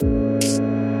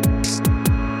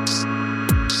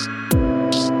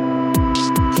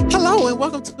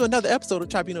welcome to another episode of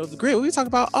Tribunal of the Grid, where we talk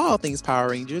about all things Power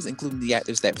Rangers, including the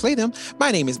actors that play them.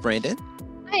 My name is Brandon.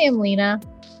 I am Lena.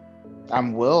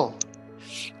 I'm Will.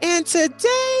 And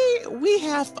today we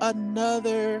have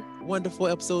another wonderful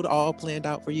episode all planned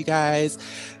out for you guys.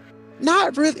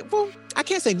 Not really, well, I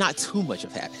can't say not too much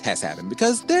has happened,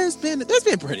 because there's been a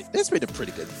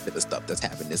pretty good bit of stuff that's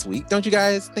happened this week. Don't you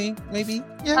guys think? Maybe?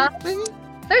 Yeah, maybe?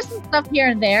 There's some stuff here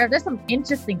and there. There's some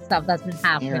interesting stuff that's been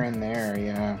happening. Here and there,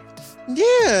 yeah.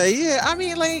 Yeah. I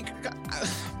mean, like,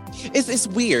 it's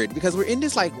weird because we're in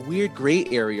this like weird gray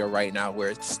area right now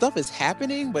where stuff is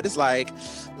happening, but it's like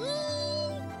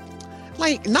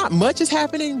not much is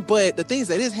happening, but the things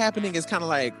that is happening is kind of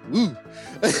like, ooh.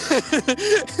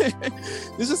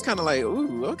 It's just kind of like,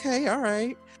 ooh, okay, all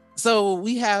right. So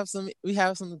we have some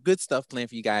good stuff planned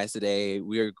for you guys today.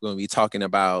 We're going to be talking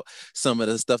about some of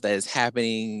the stuff that is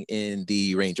happening in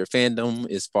the Ranger fandom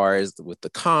as far as with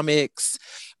the comics.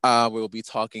 We'll be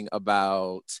talking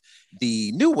about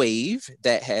the new wave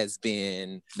that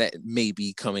may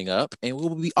be coming up. And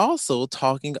we'll be also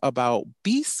talking about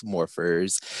Beast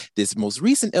Morphers, this most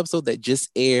recent episode that just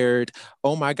aired.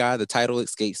 Oh my God, the title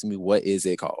escapes me. What is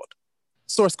it called?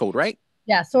 Source Code, right?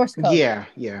 Yeah, Source Code. Yeah.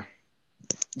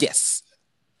 Yes.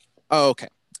 Okay.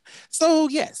 So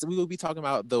yes, we will be talking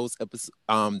about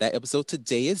that episode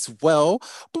today as well.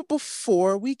 But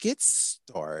before we get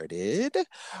started,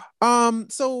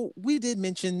 so we did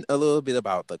mention a little bit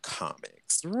about the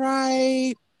comics,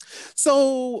 right?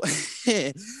 So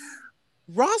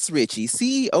Ross Ritchie,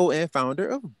 CEO and founder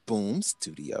of Boom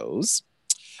Studios,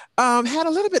 had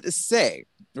a little bit to say,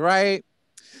 right?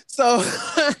 So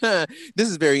this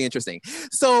is very interesting.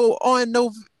 So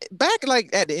back like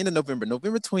at the end of November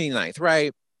 29th,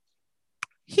 right?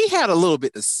 He had a little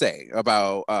bit to say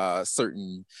about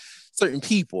certain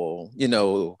people,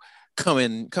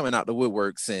 coming out the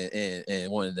woodworks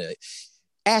and wanting to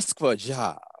ask for a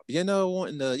job,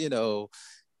 wanting to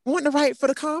write for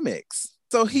the comics.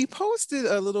 So he posted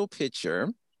a little picture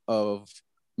of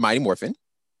Mighty Morphin,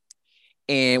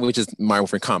 which is Mighty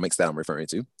Morphin Comics that I'm referring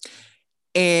to,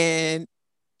 and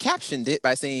captioned it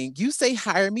by saying, "You say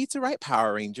hire me to write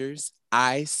Power Rangers.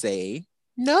 I say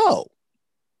no."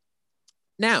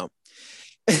 Now,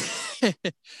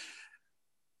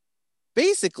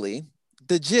 basically,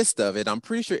 the gist of it, I'm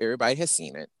pretty sure everybody has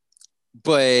seen it,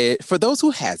 but for those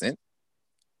who hasn't,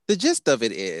 the gist of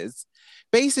it is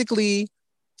basically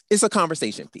it's a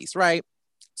conversation piece, right?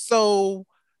 So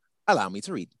allow me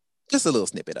to read just a little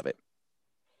snippet of it.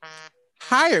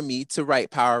 Hire me to write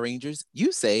Power Rangers.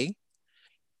 You say,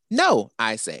 no,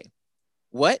 I say.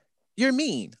 What? You're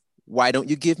mean. Why don't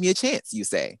you give me a chance? You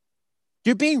say.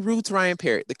 You're being rude to Ryan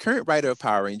Parrott, the current writer of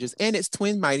Power Rangers and its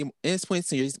twin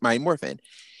series, Mighty Morphin.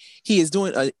 He is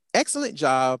doing an excellent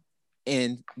job,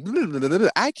 and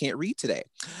I can't read today.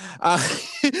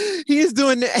 He is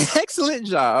doing an excellent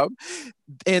job,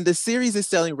 and the series is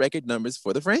selling record numbers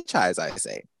for the franchise, I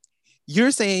say.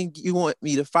 You're saying you want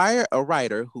me to fire a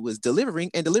writer who is delivering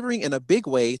in a big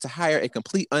way to hire a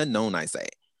complete unknown, I say.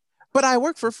 But I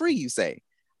work for free, you say.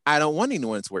 I don't want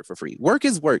anyone to work for free. Work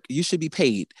is work. You should be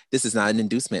paid. This is not an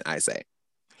inducement, I say.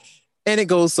 And it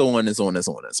goes so on and so on and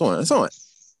so on and so on and so on.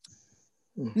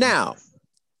 Now,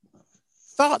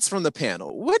 thoughts from the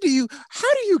panel. How do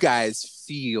you guys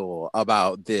feel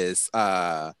about this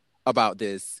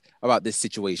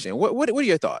situation? What are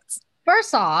your thoughts?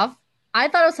 First off, I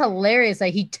thought it was hilarious that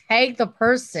he tagged the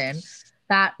person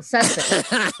that says it.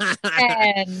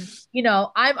 And,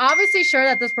 I'm obviously sure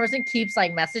that this person keeps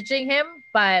like messaging him,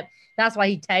 but that's why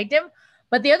he tagged him.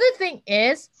 But the other thing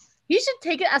is, you should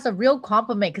take it as a real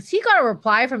compliment because he got a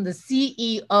reply from the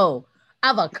CEO of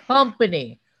a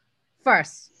company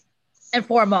first and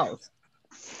foremost.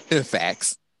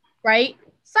 Facts. Right?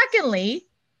 Secondly,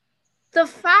 the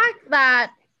fact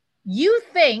that you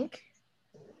think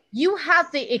you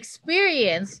have the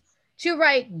experience to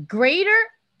write greater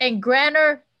and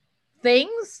grander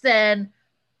things than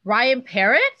Ryan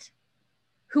Parrott,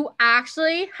 who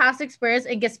actually has experience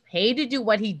and gets paid to do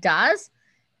what he does.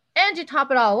 And to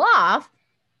top it all off,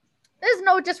 there's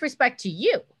no disrespect to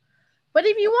you. But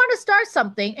if you want to start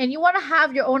something and you want to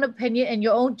have your own opinion and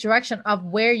your own direction of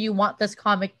where you want this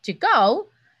comic to go,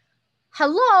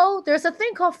 hello, there's a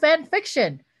thing called fan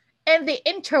fiction and the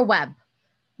interweb.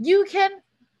 You can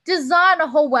design a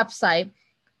whole website.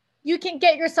 You can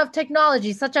get yourself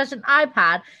technology such as an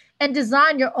iPad and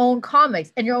design your own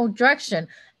comics and your own direction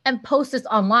and post this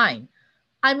online.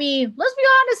 I mean, let's be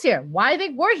honest here. Why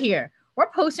think we're here? We're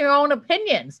posting our own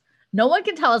opinions. No one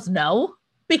can tell us no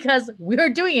because we're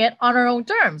doing it on our own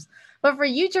terms. But for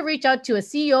you to reach out to a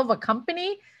CEO of a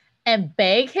company and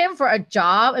beg him for a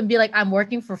job and be like, I'm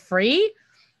working for free,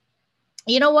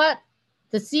 you know what?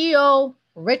 The CEO,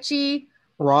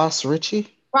 Ross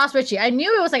Ritchie. Ross Ritchie, I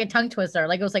knew it was like a tongue twister.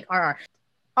 Like it was like RR.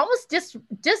 Almost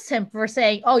diss him for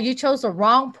saying, oh, you chose the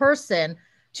wrong person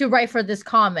to write for this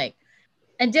comic.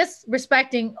 And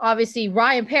disrespecting, obviously,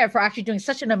 Ryan Parrott for actually doing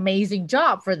such an amazing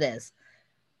job for this.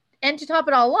 And to top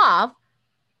it all off,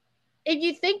 if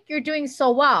you think you're doing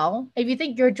so well, if you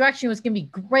think your direction was going to be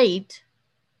great,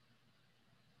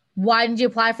 why didn't you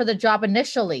apply for the job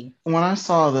initially? When I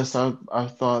saw this, I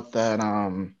thought that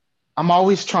I'm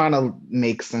always trying to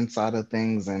make sense out of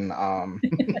things and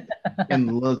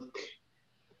and look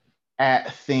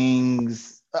at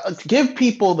things, give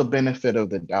people the benefit of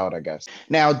the doubt, I guess.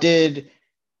 Now, did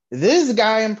this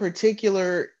guy in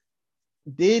particular,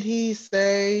 did he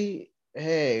say,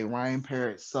 hey, Ryan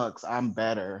Parrott sucks, I'm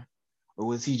better? Or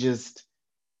was he just,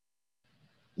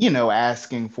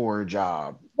 asking for a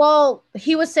job? Well,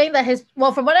 he was saying that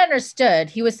from what I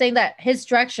understood, he was saying that his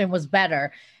direction was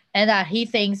better and that he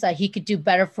thinks that he could do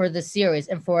better for the series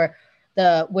and for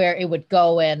the where it would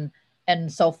go and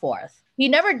so forth. He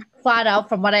never flat out,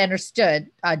 from what I understood,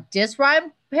 diss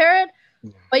Ryan Parrott,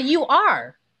 but you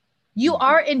are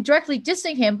indirectly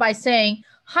dissing him by saying,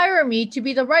 hire me to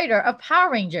be the writer of Power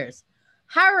Rangers.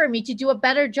 Hire me to do a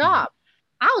better job.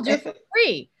 I'll do it for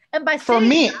free. And by For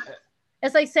me, that,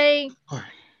 it's like saying,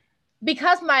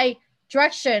 because my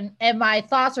direction and my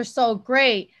thoughts are so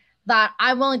great that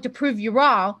I'm willing to prove you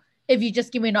wrong if you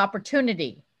just give me an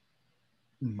opportunity.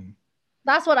 Mm-hmm.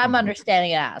 That's what I'm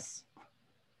understanding it as.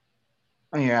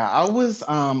 Yeah, I was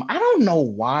I don't know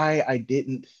why I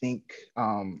didn't think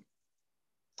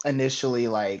initially,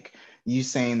 like, you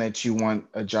saying that you want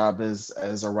a job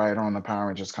as a writer on the Power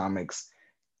Rangers comics,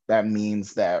 that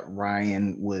means that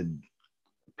Ryan would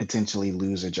potentially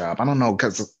lose a job. I don't know,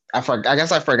 because I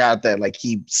guess I forgot that, like,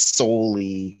 he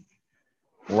solely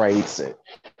writes it.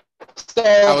 So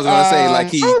I was gonna say, like,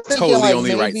 he totally like,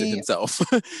 only writes it himself.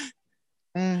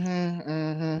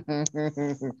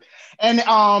 And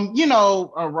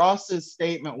Ross's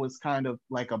statement was kind of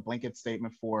like a blanket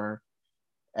statement for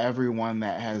everyone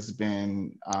that has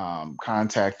been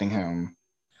contacting him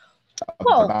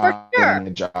about getting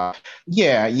a job.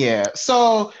 Yeah.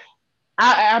 So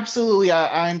I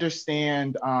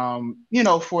understand,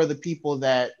 for the people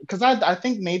that, because I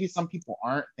think maybe some people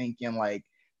aren't thinking like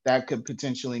that could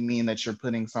potentially mean that you're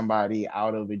putting somebody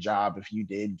out of a job if you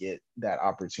did get that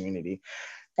opportunity.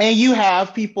 And you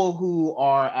have people who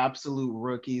are absolute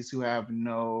rookies who have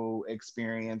no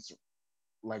experience,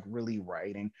 like, really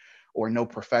writing, or no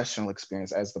professional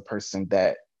experience, as the person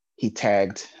that he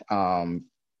tagged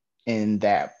in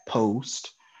that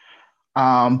post.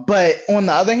 But on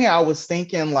the other hand, I was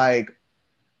thinking, like,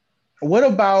 what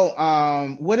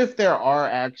if there are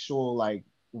actual, like,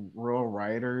 real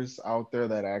writers out there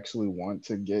that actually want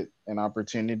to get an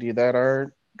opportunity that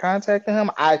are contacting him?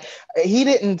 He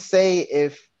didn't say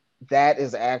if that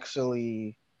is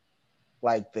actually,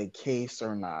 like, the case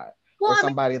or not. Or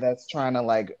somebody that's trying to,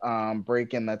 like,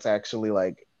 break in, that's actually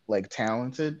like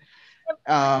talented.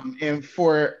 And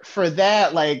for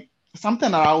that, like,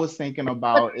 something I was thinking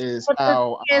about is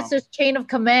how there's chain of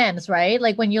commands, right?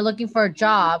 Like when you're looking for a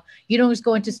job, you don't just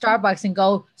go into Starbucks and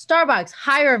go, Starbucks,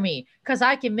 hire me because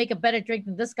I can make a better drink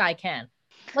than this guy can.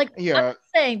 Like, I'm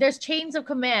saying there's chains of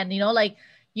command, like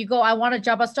you go, I want a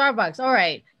job at Starbucks. All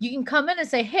right. You can come in and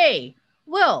say, hey,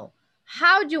 Will,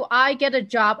 how do I get a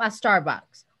job at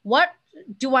Starbucks? What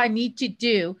do I need to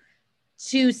do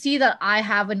to see that I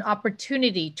have an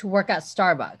opportunity to work at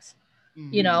Starbucks?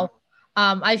 Mm-hmm.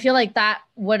 I feel like that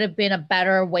would have been a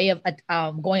better way of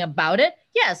going about it.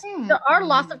 Yes, there are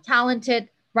lots of talented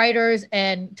writers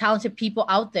and talented people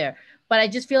out there, but I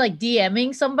just feel like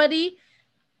DMing somebody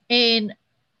in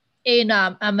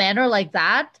a manner like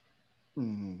that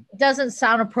doesn't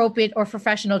sound appropriate or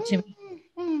professional to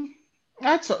me.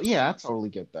 I totally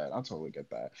get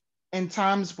that. In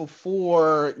times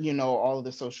before, all of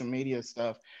the social media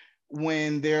stuff,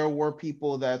 when there were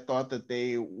people that thought that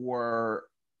they were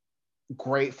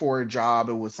great for a job,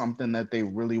 it was something that they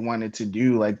really wanted to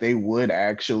do, like, they would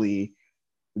actually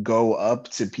go up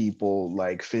to people,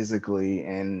 like, physically,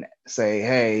 and say,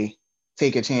 hey,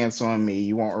 take a chance on me,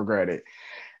 you won't regret it.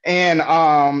 And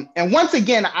once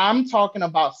again, I'm talking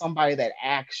about somebody that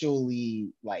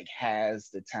actually, like, has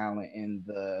the talent and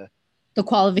the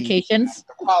qualifications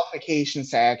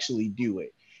to actually do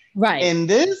it. Right. In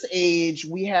this age,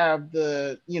 we have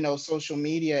the, social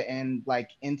media and, like,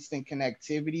 instant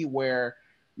connectivity, where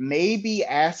maybe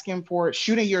asking for it,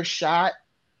 shooting your shot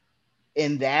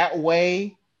in that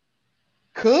way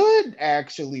could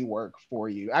actually work for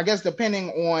you. I guess depending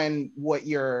on what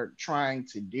you're trying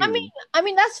to do. I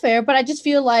mean that's fair, but I just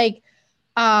feel like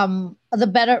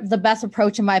the best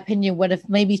approach in my opinion would have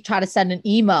maybe try to send an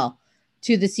email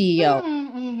to the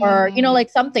CEO or like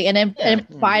something and then and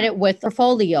provide it with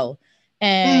portfolio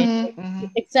and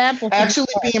example. Actually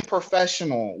being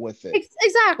professional with it.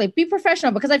 Exactly. Be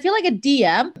professional because I feel like a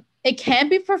DM, it can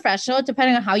be professional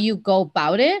depending on how you go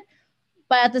about it.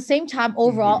 But at the same time,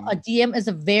 overall, a DM is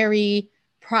a very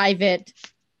private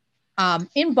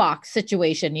inbox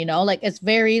situation, like it's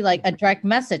very like a direct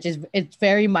message. It's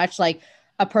very much like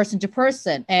a person to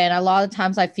person. And a lot of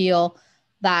times I feel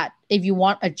that if you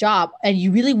want a job and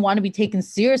you really want to be taken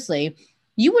seriously,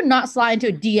 you would not slide into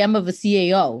a DM of a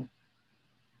CAO.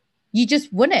 You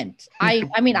just wouldn't. I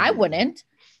mean, I wouldn't.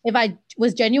 If I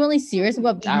was genuinely serious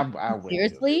about being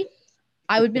seriously,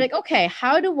 I would be like, okay,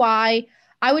 how do I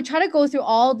would try to go through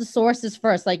all the sources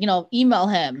first, like, email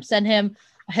him, send him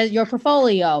your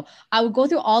portfolio. I would go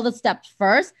through all the steps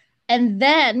first. And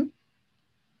then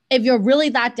if you're really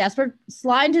that desperate,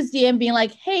 slide into his DM being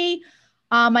like, hey,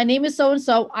 my name is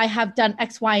so-and-so. I have done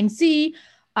X, Y, and Z.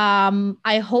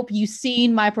 I hope you've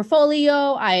seen my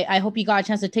portfolio. I hope you got a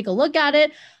chance to take a look at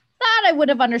it. That I would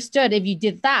have understood if you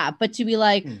did that. But to be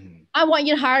like, I want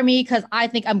you to hire me because I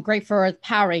think I'm great for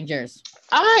Power Rangers.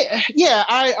 I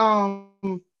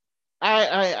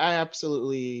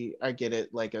absolutely, I get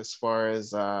it. Like as far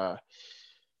as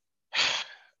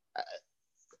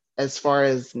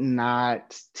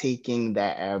not taking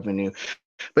that avenue,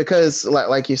 because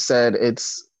like you said,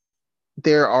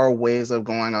 there are ways of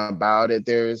going about it.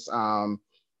 There's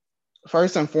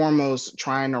first and foremost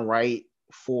trying to write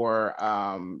for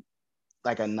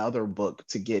like another book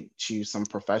to get you some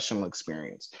professional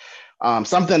experience.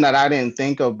 Something that I didn't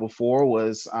think of before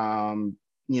was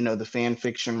the fan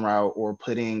fiction route or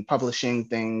publishing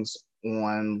things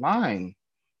online.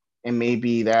 And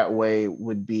maybe that way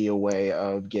would be a way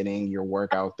of getting your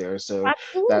work out there so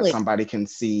that somebody can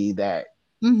see that,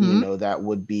 that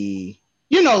would be,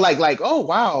 like, oh,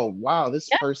 wow, this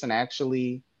person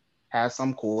actually has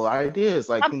some cool ideas.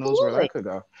 Like, who knows where that could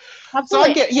go.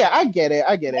 Absolutely. So I get it.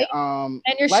 Right? And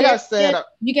you're like I said,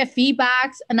 you get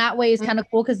feedbacks, and that way is kind of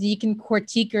cool because you can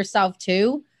critique yourself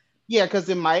too. Yeah, because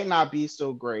it might not be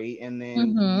so great, and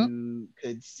then you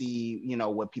could see,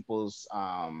 what people's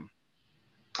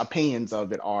opinions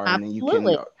of it are, and then you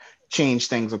can change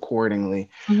things accordingly.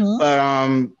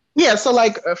 But so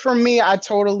like for me, I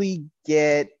totally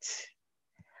get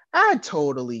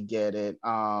it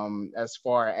as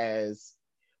far as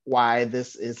why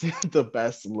this isn't the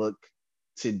best look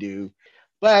to do.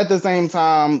 But at the same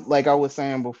time, like I was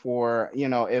saying before,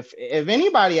 if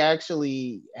anybody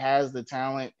actually has the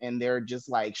talent and they're just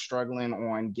like struggling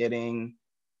on getting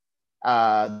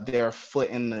their foot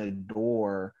in the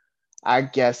door, I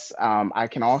guess I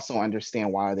can also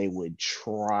understand why they would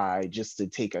try just to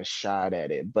take a shot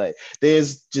at it. But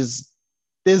there's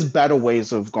better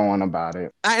ways of going about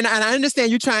it. And I understand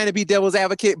you're trying to be devil's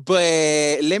advocate,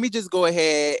 but let me just go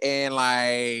ahead and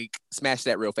like smash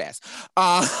that real fast.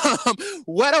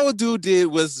 What old dude did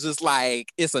was just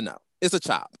like, it's a no, it's a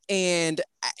chop. And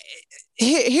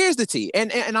here's the tea.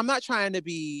 And I'm not trying to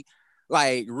be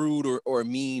like rude or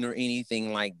mean or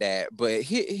anything like that, but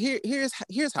here's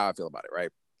how I feel about it, right?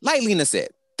 Like Lena said,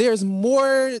 there's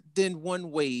more than one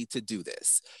way to do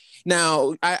this.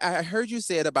 Now, I heard you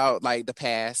say it about like the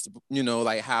past,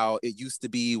 like how it used to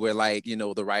be where like,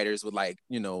 the writers would like,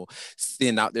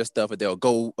 send out their stuff, or they'll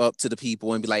go up to the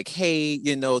people and be like, hey,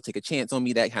 take a chance on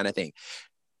me, that kind of thing.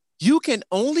 You can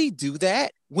only do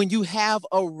that when you have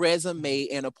a resume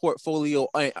and a portfolio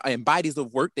and bodies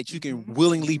of work that you can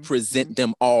willingly present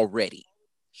them already.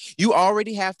 You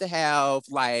already have to have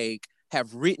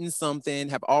written something,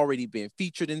 have already been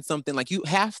featured in something. Like you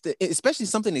have to, especially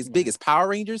something as big as Power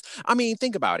Rangers. I mean,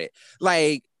 think about it.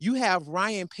 Like you have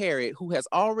Ryan Parrott, who has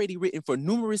already written for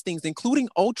numerous things, including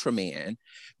Ultraman,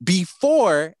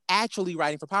 before actually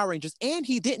writing for Power Rangers. And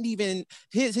he didn't even,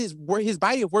 his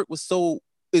body of work is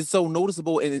so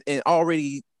noticeable and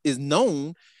already is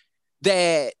known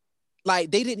that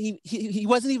like he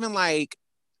wasn't even like,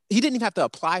 he didn't even have to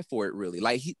apply for it really.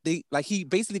 Like he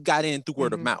basically got in through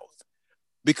word of mouth,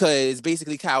 because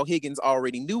basically Kyle Higgins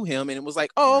already knew him and it was like,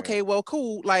 oh, okay, well,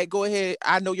 cool. Like, go ahead.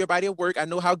 I know your body of work. I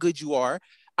know how good you are.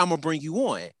 I'm gonna bring you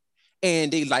on.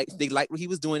 And they liked what he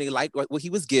was doing. They liked what he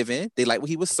was giving. They liked what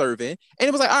he was serving. And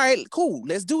it was like, all right, cool,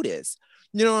 let's do this.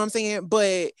 You know what I'm saying?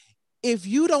 But if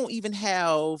you don't even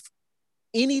have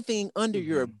anything under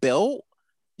your belt,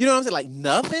 you know what I'm saying? Like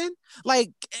nothing,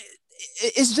 like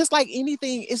it's just like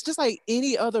anything. It's just like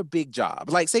any other big job.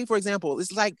 Like, say, for example,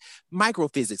 it's like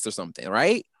microphysics or something,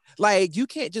 right? Like, you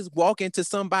can't just walk into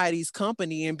somebody's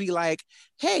company and be like,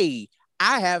 hey,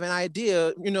 I have an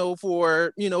idea,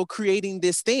 for, creating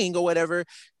this thing or whatever.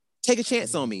 Take a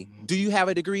chance on me. Do you have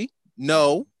a degree?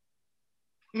 No.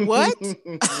 What?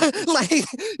 Like,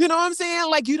 you know what I'm saying?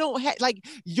 Like, you don't have, like,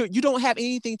 you don't have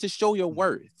anything to show your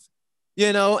worth,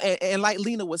 and like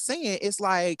Lena was saying, it's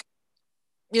like,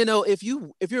 if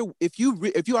you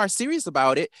are serious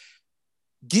about it,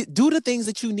 do the things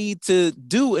that you need to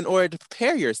do in order to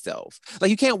prepare yourself. Like,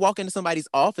 you can't walk into somebody's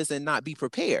office and not be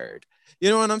prepared. You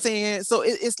know what I'm saying? So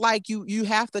it's like you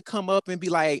have to come up and be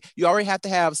like, you already have to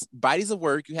have bodies of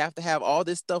work. You have to have all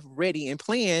this stuff ready and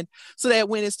planned so that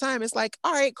when it's time, it's like,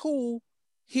 all right, cool.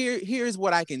 Here's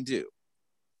what I can do.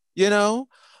 And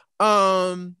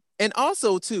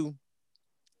also too,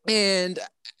 and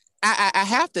I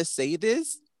have to say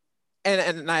this,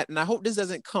 and I hope this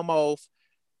doesn't come off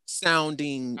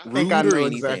sounding rude I think I know or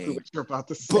anything. exactly what you're about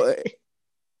to say. But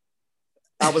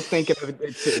I was thinking of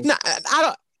it too. No, I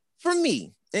don't. For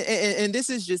me, and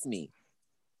this is just me,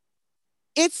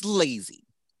 it's lazy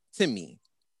to me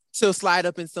to slide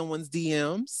up in someone's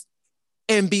DMs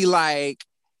and be like,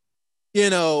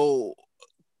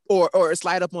 or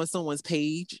slide up on someone's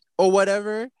page or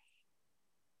whatever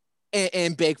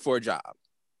and beg for a job.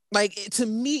 Like, to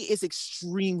me, it's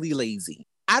extremely lazy.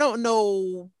 I don't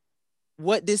know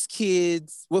what this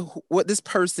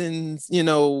person's,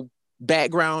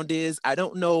 background is. I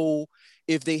don't know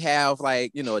if they have,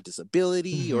 like, a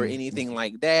disability or anything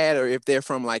like that, or if they're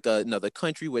from like another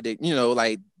country where they,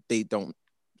 like, they don't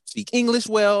speak English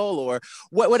well, or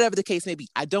whatever the case may be.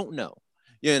 I don't know,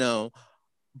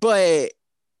 but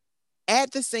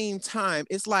at the same time,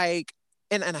 it's like,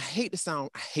 and I hate to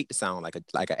sound like an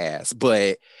ass,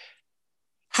 but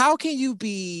how can you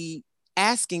be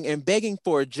asking and begging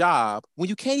for a job when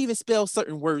you can't even spell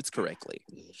certain words correctly?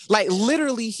 Like,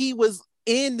 literally, he was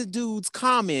in the dude's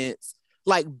comments,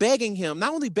 like, begging him,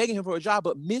 not only begging him for a job,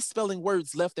 but misspelling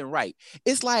words left and right.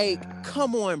 It's like,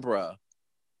 come on, bruh.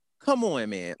 Come on,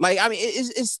 man. Like, I mean,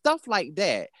 it's stuff like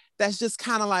that that's just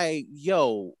kind of like,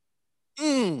 yo,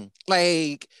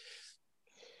 like,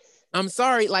 I'm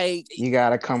sorry, like, you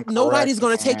gotta come. Nobody's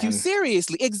gonna take you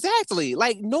seriously. Exactly.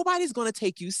 Like, nobody's gonna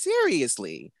take you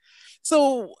seriously.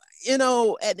 So,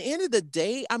 at the end of the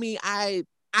day, I mean, I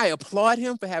applaud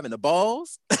him for having the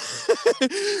balls,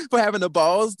 for having the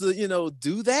balls to,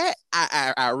 do that.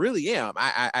 I really am.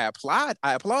 I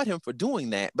applaud him for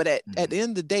doing that. But at the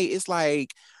end of the day, it's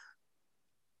like,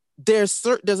 there's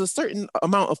a certain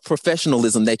amount of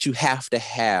professionalism that you have to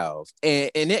have, and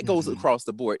it goes across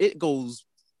the board. It goes,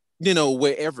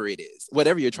 wherever it is,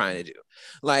 whatever you're trying to do.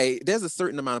 Like, there's a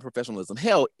certain amount of professionalism.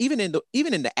 Hell, even in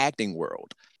the acting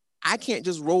world, I can't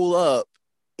just roll up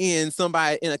in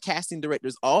a casting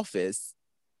director's office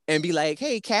and be like,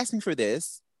 hey, cast me for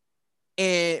this.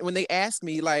 And when they ask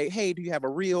me, like, hey, do you have a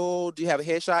reel? Do you have a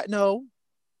headshot? No.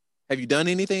 Have you done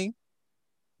anything?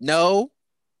 No.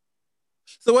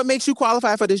 So what makes you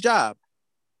qualify for this job?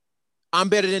 I'm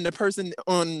better than the person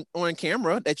on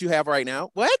camera that you have right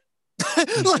now. What?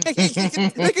 like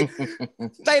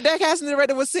that casting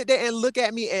director would sit there and look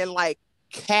at me and, like,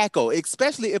 cackle,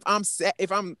 especially if I'm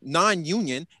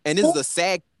non-union and this is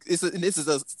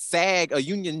a SAG, a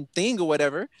union thing or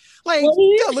whatever. Like,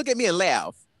 they'll look at me and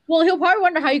laugh. Well, he'll probably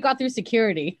wonder how you got through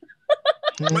security.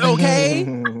 Okay.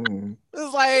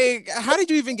 It's like, how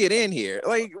did you even get in here?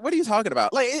 Like, what are you talking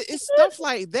about? Like, it's stuff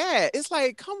like that. It's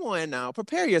like, come on now,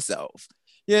 prepare yourself,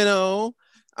 so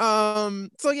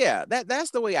yeah, that's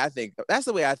the way I think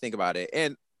about it.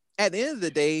 And at the end of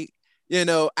the day,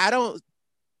 I don't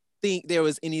think there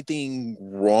was anything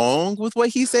wrong with what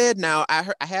he said. Now,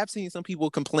 I have seen some people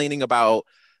complaining about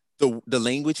the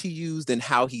language he used and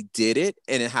how he did it,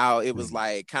 and how it was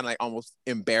like kind of like almost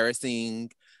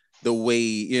embarrassing the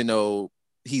way,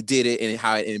 he did it, and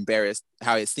how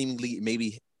it seemingly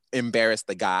maybe embarrassed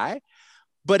the guy.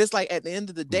 But it's like, at the end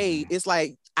of the day, it's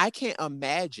like, I can't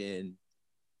imagine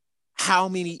how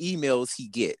many emails he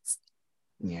gets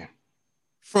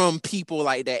from people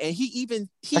like that. And he even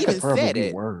said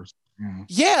it. Worse.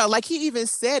 Yeah, like, he even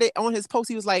said it on his post.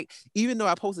 He was like, even though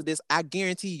I posted this, I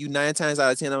guarantee you 9 times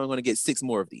out of 10 I'm going to get 6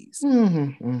 more of these.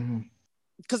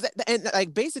 Because and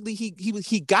like, basically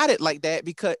he got it like that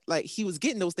because, like, he was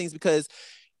getting those things because,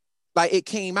 like, it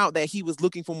came out that he was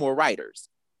looking for more writers.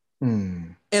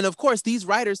 And of course, these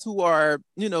writers who are,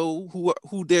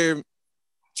 who they're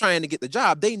trying to get the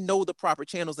job, they know the proper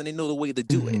channels and they know the way to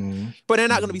do it. But they're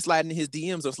not going to be sliding in his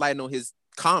DMs or sliding on his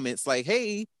comments like,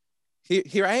 hey,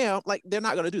 here I am. Like, they're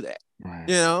not going to do that, right.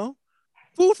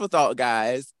 food for thought,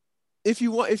 guys. If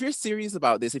you're serious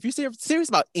about this, if you're serious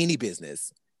about any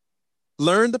business,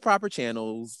 learn the proper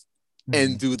channels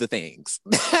and do the things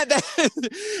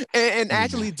and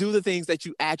actually do the things that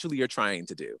you actually are trying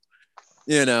to do,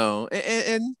 you know.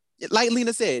 And like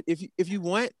Lena said, if you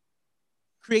want,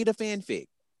 create a fanfic.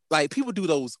 Like, people do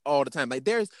those all the time. Like,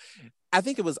 I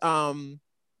think it was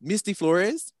Misty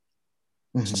Flores.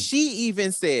 She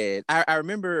even said, I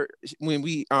remember when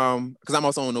we because I'm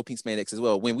also on No Pink Spandex as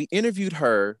well, when we interviewed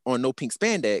her on No Pink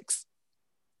Spandex,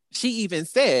 she even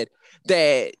said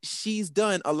that she's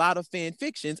done a lot of fan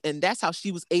fictions, and that's how she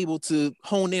was able to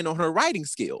hone in on her writing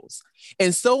skills.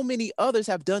 And so many others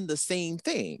have done the same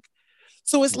thing.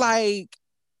 So it's like,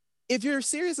 if you're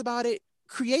serious about it,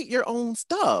 create your own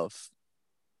stuff.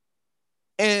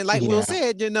 And like Will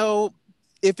said, you know,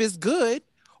 if it's good,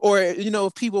 or, you know,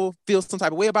 if people feel some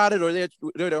type of way about it, or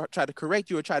they're try to correct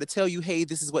you or try to tell you, hey,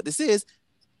 this is what this is,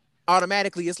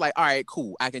 automatically it's like, all right,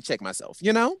 cool, I can check myself,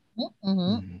 you know?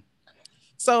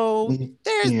 So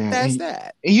that's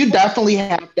that. You definitely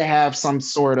have to have some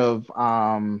sort of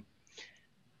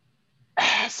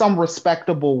some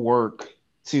respectable work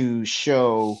to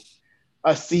show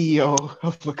a CEO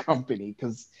of a company,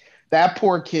 because that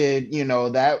poor kid, you know,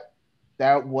 that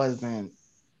wasn't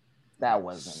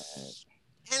it.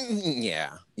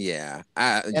 Yeah.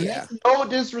 That's no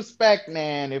disrespect,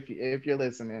 man, if you're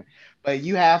listening, but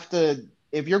you have to,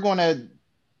 if you're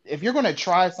gonna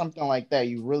try something like that,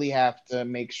 you really have to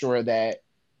make sure that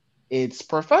it's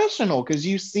professional, because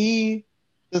you see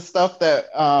the stuff that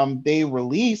they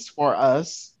released for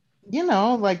us, you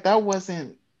know, like that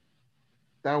wasn't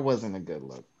a good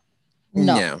look.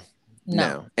 No.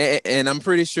 And I'm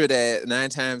pretty sure that 9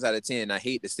 times out of 10, I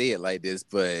hate to say it like this,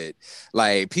 but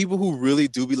like, people who really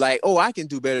do be like, oh, I can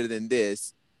do better than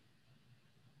this,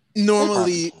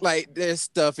 normally, like, their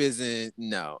stuff isn't,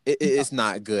 it's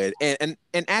not good. And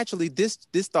actually, this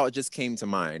thought just came to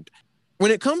mind.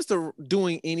 When it comes to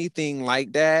doing anything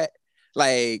like that,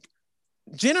 like,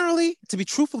 generally, to be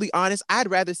truthfully honest, I'd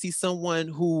rather see someone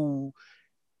who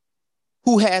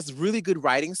has really good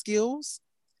writing skills,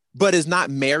 but is not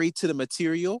married to the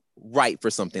material, right, for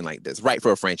something like this, right,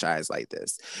 for a franchise like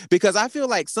this. Because I feel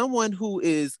like someone who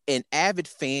is an avid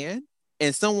fan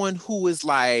and someone who is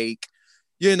like,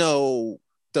 you know,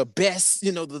 the best,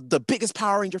 you know, the biggest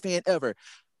Power Ranger fan ever,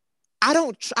 I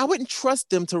wouldn't trust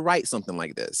them to write something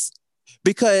like this,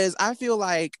 because I feel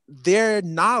like their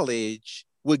knowledge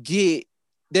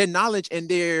and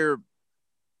their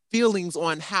feelings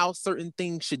on how certain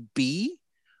things should be,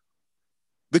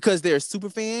 because they're a super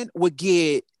fan, would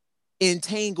get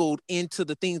entangled into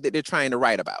the things that they're trying to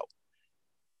write about.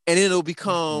 And it'll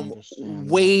become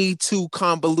way too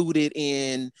convoluted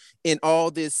in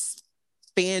all this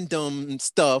fandom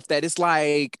stuff that it's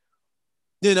like,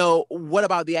 you know, what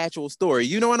about the actual story?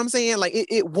 You know what I'm saying? Like,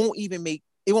 it won't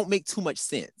make too much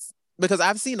sense. Because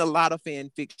I've seen a lot of fan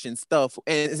fiction stuff,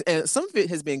 and some of it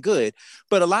has been good,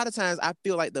 but a lot of times I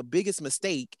feel like the biggest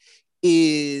mistake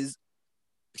is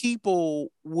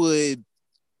people would,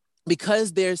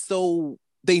 because they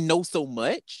know so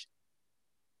much,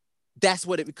 that's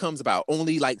what it becomes about.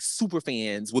 Only like super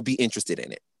fans would be interested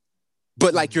in it,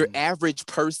 but like your average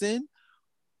person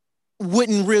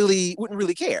wouldn't really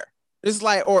care. It's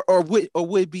like, or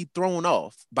would be thrown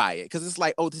off by it, because it's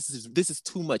like, oh, this is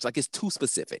too much, like, it's too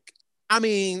specific. I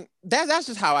mean, that's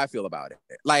just how I feel about it.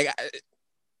 Like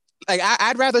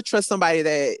I'd rather trust somebody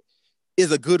that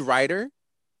is a good writer,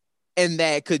 and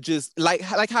that could just like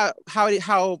how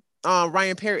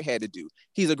Ryan Parrott had to do.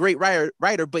 He's a great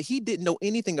writer, but he didn't know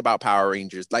anything about Power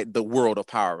Rangers, like the world of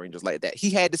Power Rangers like that. He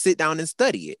had to sit down and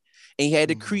study it, and he had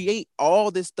to create all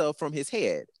this stuff from his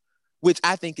head, which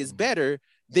I think is better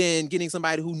than getting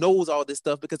somebody who knows all this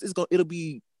stuff, because it'll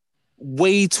be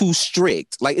way too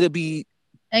strict. Like, it'll be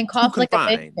and conflict of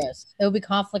interest. It'll be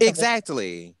conflict.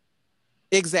 Exactly.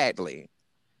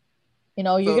 You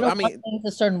know, you're gonna want things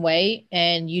a certain way,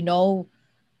 and you know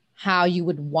how you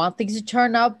would want things to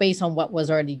turn out based on what was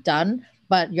already done.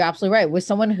 But you're absolutely right. With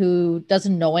someone who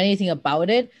doesn't know anything about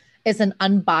it, it's an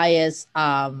unbiased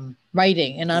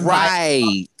writing and unbiased.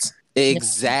 Right.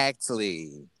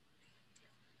 Exactly.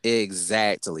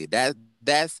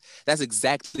 That's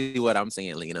exactly what I'm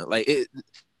saying, Lena. Like,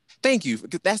 thank you.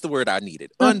 That's the word I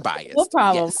needed. Unbiased. No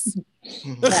problem.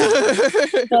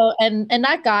 Yes. So and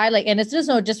that guy, like, and it's just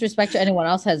no disrespect to anyone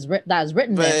else that has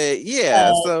written but it.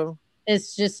 Yeah, so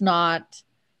it's just not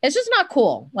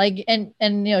cool. Like, and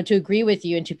you know, to agree with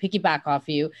you and to piggyback off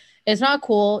you, it's not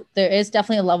cool. There is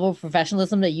definitely a level of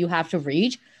professionalism that you have to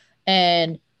reach,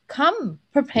 and come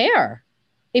prepare.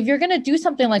 If you're gonna do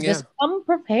something like this, come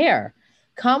prepare.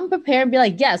 come prepared and be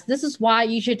like, yes, this is why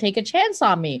you should take a chance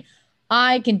on me.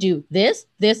 I can do this,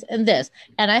 this, and this.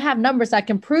 And I have numbers that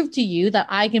can prove to you that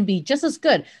I can be just as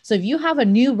good. So if you have a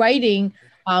new writing,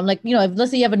 like, you know, if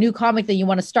let's say you have a new comic that you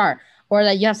want to start, or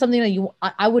that you have something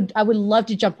that I would love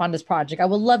to jump on this project. I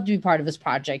would love to be part of this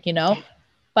project, you know?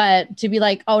 But to be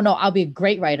like, oh no, I'll be a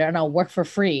great writer and I'll work for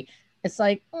free. It's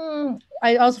like,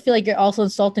 I also feel like you're also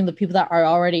insulting the people that are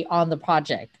already on the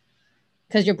project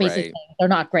because you're basically saying they're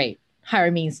not great. Hire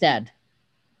me instead.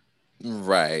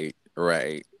 Right.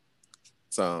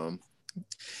 So,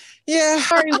 yeah.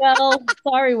 Sorry,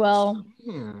 Will.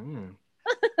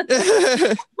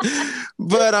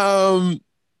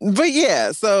 But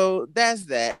yeah, so that's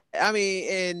that. I mean,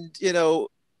 and you know,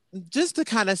 just to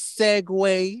kind of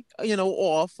segue, you know,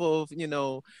 off of, you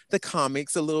know, the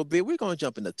comics a little bit, we're going to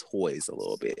jump into toys a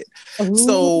little bit.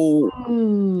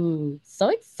 Ooh, so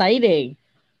exciting.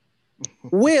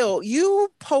 Will, you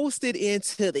posted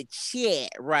into the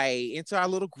chat, right? Into our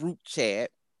little group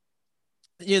chat,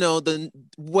 you know,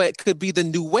 what could be the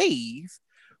new wave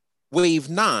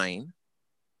 9.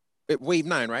 Wave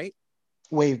 9, right?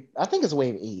 I think it's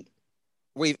wave 8.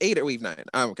 Wave 8 or wave 9?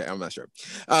 Okay, I'm not sure.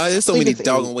 There's so many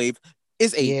doggone wave.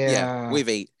 It's 8. Yeah, wave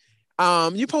 8.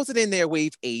 You posted in there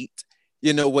wave 8.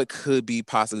 You know what could be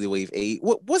possibly wave 8.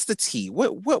 What's the T?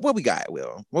 What we got,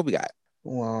 Will? What we got?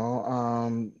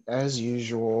 Well, as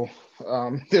usual,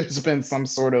 there's been some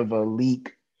sort of a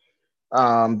leak.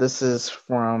 This is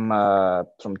from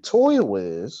Toy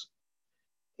Wiz,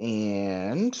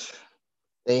 and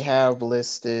they have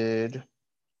listed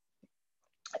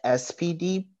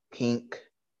SPD Pink,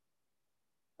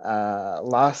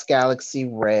 Lost Galaxy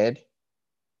Red,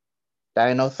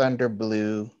 Dino Thunder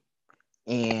Blue,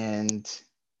 and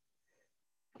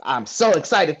I'm so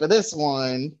excited for this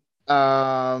one,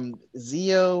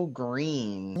 Zeo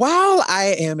Green. While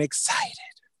I am excited,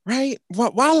 right?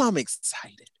 While I'm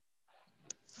excited,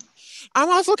 I'm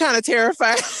also kind of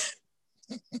terrified.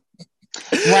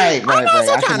 Right. I'm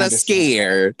also kind of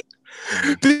scared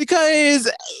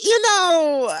because, you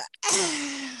know,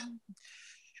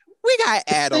 we got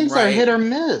Adam. Things right? are hit or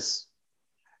miss.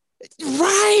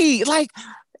 Right. Like,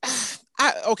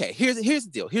 okay, here's the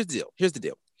deal.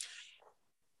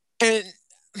 And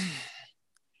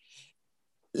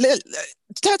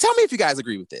tell me if you guys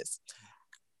agree with this.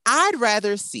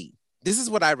 This is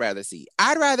what I'd rather see.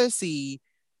 I'd rather see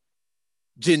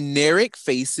generic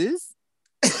faces.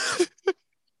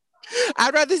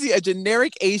 I'd rather see a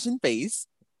generic Asian face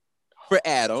for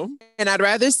Adam, and I'd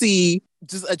rather see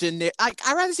just I'd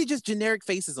rather see just generic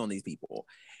faces on these people,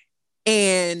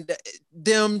 and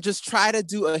them just try to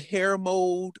do a hair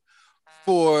mold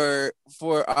for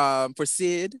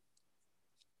Sid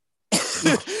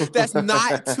that's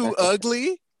not too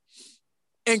ugly,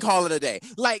 and call it a day.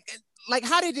 Like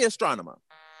how they did Astronomer,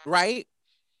 right?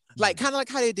 Like kind of like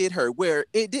how they did her, where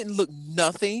it didn't look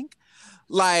nothing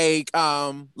like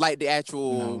the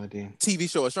actual Melody. TV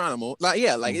show Astronomer.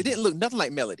 It didn't look nothing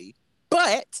like Melody,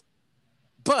 but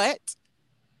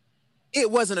it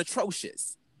wasn't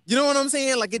atrocious. You know what I'm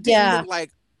saying? Like it didn't look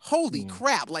like holy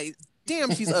crap, like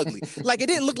damn, she's ugly. Like it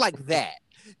didn't look like that.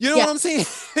 You know what I'm saying?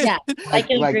 Yeah, I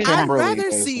can agree. I'd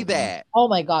rather see that. Oh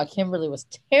my God, Kimberly was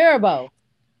terrible.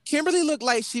 Kimberly looked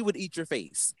like she would eat your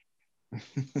face.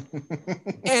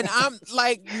 And I'm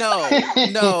like, no.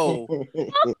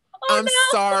 I'm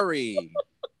sorry.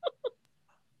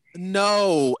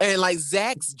 No. And like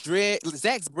Zach's braids look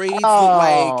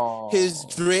like his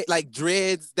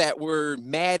dreads that were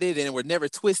matted and were never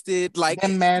twisted. Like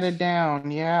and matted down,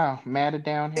 matted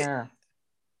down hair.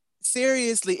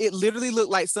 Seriously, it literally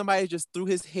looked like somebody just threw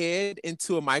his head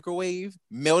into a microwave,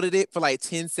 melted it for like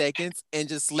 10 seconds, and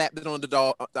just slapped it on the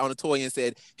toy and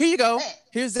said, "Here you go.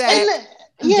 Here's that."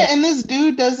 And this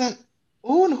dude doesn't.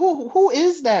 Who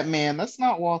is that man? That's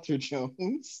not Walter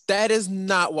Jones. That is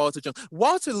not Walter Jones.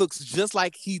 Walter looks just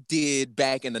like he did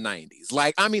back in the 90s.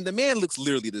 Like, I mean, the man looks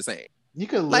literally the same. You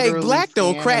could like black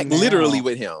don't crack literally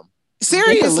with him.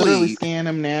 Seriously, you could literally scan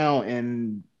him now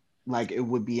and like it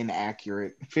would be an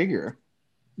accurate figure.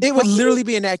 It would literally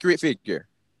be an accurate figure.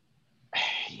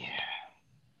 Yeah.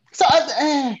 So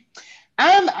I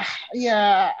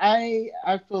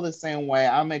feel the same way.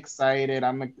 I'm excited.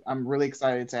 I'm really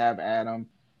excited to have Adam.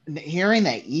 Hearing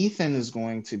that Ethan is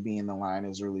going to be in the line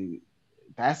is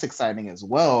that's exciting as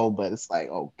well. But it's like,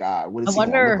 oh God, what is he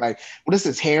going to look like? What is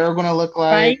his hair going to look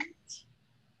like?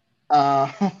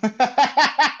 Right?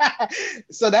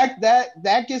 So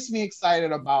that gets me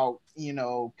excited about, you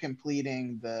know,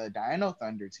 completing the Dino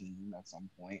Thunder team at some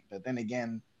point. But then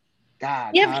again,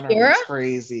 God, Connor looks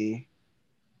crazy.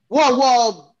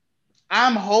 Well,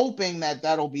 I'm hoping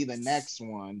that'll be the next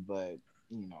one, but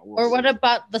we'll Or see. what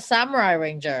about the Samurai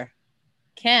Ranger,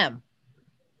 Cam?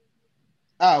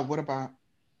 What about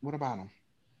him?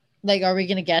 Like, are we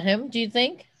gonna get him? Do you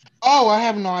think? Oh, I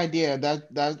have no idea.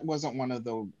 That wasn't one of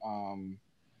the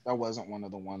that wasn't one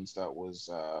of the ones that was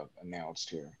announced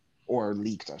here or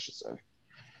leaked, I should say.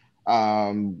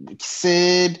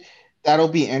 Sid, that'll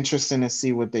be interesting to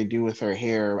see what they do with her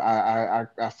hair.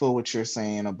 I feel what you're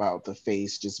saying about the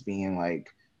face just being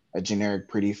like a generic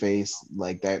pretty face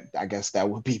like that. I guess that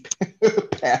would be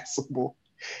passable.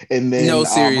 And then No, her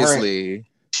seriously.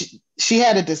 she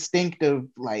had a distinctive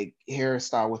like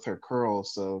hairstyle with her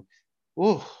curls, so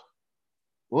ooh,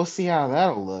 we'll see how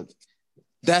that'll look.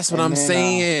 That's what And I'm then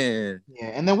saying. yeah,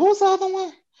 and then what was the other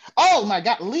one? Oh my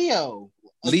god, Leo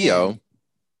Leo. again.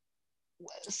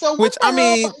 So what Which, the I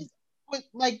hell? mean,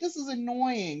 Like this is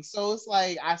annoying. So it's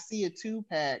like I see a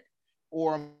 2-pack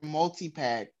or a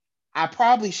multi-pack. I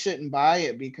probably shouldn't buy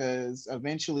it because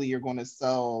eventually you're going to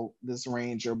sell this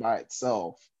Ranger by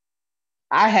itself.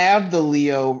 I have the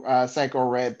Leo Psycho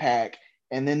Red pack,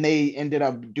 and then they ended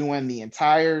up doing the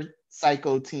entire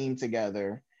Psycho team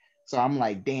together. So I'm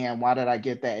like, damn, why did I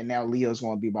get that? And now Leo's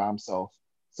going to be by himself.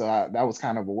 So that was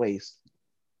kind of a waste.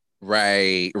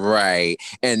 right, right.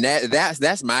 And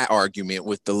that's my argument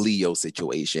with the Leo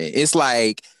situation. It's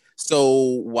like,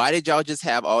 so why did y'all just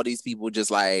have all these people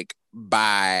just like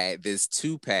buy this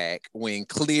 2-pack when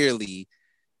clearly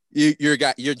you're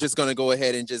just gonna go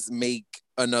ahead and just make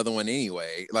another one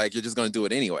anyway? Like you're just gonna do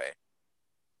it anyway.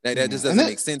 That just Yeah. And doesn't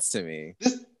make sense to me.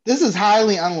 this is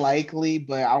highly unlikely,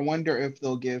 but I wonder if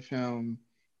they'll give him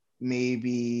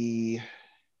maybe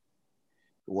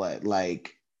what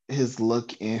like his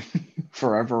look in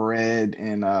Forever Red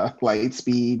and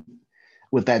Lightspeed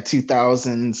with that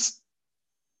 2000s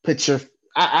picture.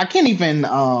 I can't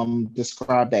even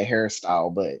describe that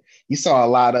hairstyle, but you saw a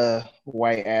lot of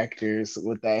white actors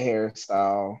with that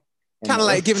hairstyle in Kind the of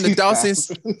early like giving the Dawson's.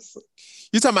 2000s.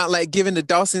 You talking about like giving the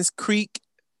Dawson's Creek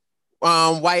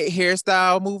white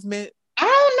hairstyle movement? I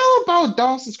don't know about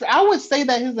Dawson's Creek. I would say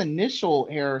that his initial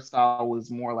hairstyle was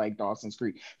more like Dawson's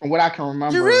Creek, from what I can You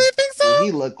remember really think what so?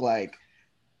 he looked like.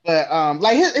 But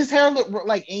like his hair looked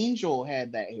like Angel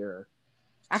had that hair.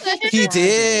 I can't He describe it.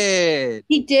 did.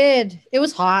 He did. It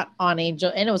was hot on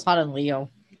Angel, and it was hot on Leo.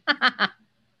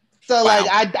 So like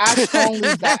Wow.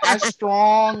 I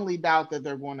strongly doubt that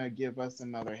they're going to give us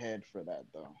another head for that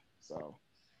though. So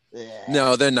yeah.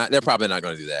 No, they're not. They're probably not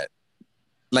going to do that.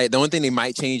 Like the only thing they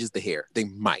might change is the hair. They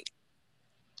might.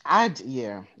 That's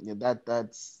yeah,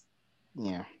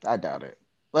 I doubt it.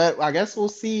 But I guess we'll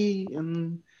see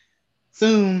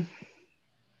soon.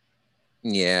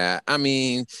 Yeah, I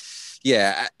mean,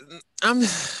 yeah, I'm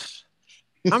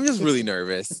just really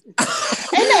nervous.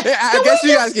 I guess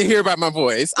you guys can hear by my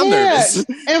voice. I'm nervous.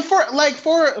 And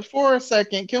for a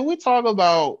second, can we talk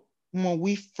about when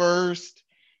we first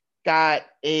got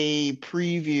a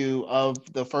preview of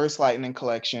the first Lightning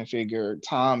Collection figure,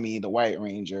 Tommy, the White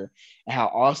Ranger, and how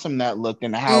awesome that looked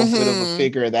and how good of a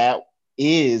figure that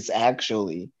is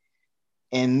actually.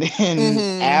 And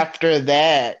then after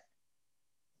that,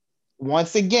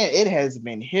 once again, it has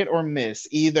been hit or miss.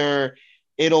 Either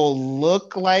it'll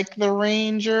look like the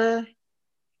Ranger,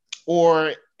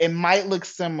 or it might look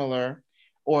similar,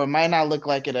 or it might not look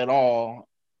like it at all.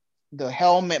 The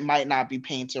helmet might not be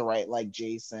painted right, like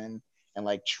Jason and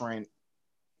like Trent.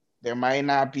 There might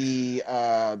not be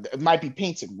it might be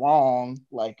painted wrong,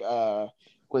 like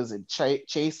was it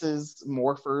Chase's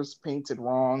Morphers painted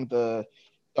wrong? The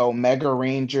Omega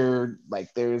Ranger,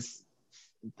 like there's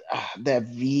that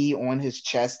V on his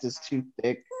chest is too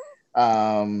thick.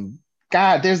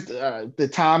 God, there's the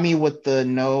Tommy with the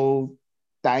no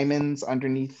diamonds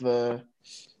underneath the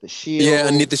shield. Yeah,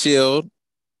 underneath the shield.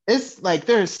 It's like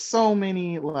there's so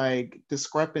many like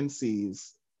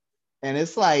discrepancies, and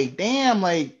it's like, damn,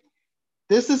 like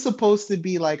this is supposed to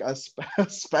be like a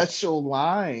special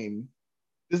line.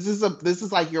 This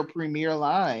is like your premiere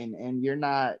line, and you're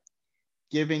not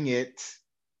giving it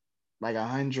like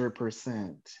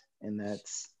 100%, and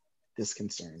that's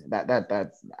disconcerting.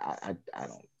 That's I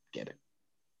don't get it.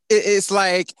 It's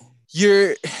like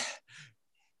you're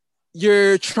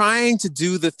trying to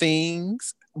do the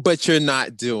things, but you're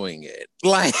not doing it.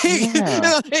 Like,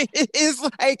 it's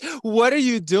like, what are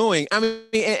you doing? I mean,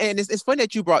 and it's funny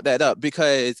that you brought that up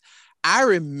because I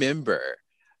remember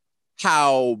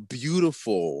how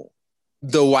beautiful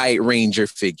the White Ranger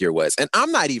figure was. And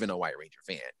I'm not even a White Ranger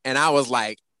fan. And I was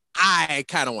like, I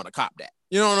kind of want to cop that.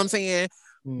 You know what I'm saying?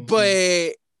 Mm-hmm.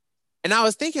 But, and I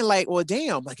was thinking like, well,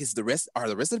 damn, like, are the rest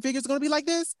of the figures going to be like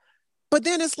this? But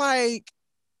then it's like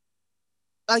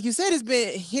you said, it's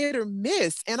been hit or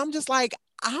miss. And I'm just like,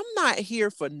 I'm not here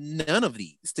for none of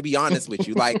these, to be honest with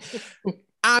you. Like,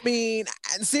 I mean,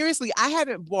 seriously, I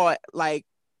haven't bought like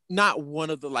not one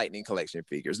of the Lightning Collection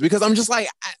figures because I'm just like,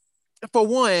 for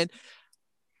one,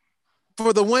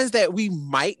 for the ones that we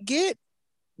might get,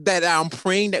 that I'm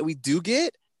praying that we do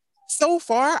get, so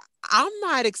far, I'm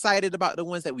not excited about the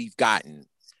ones that we've gotten.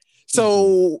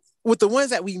 So with the ones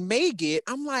that we may get,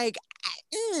 I'm like,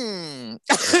 I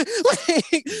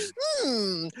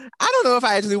don't know if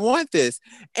I actually want this.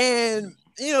 And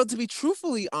to be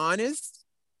truthfully honest,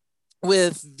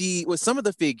 with some of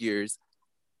the figures,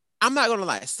 I'm not gonna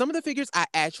lie. Some of the figures I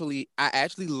actually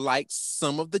like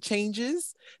some of the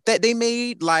changes that they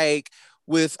made, like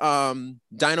with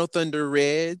Dino Thunder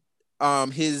Red,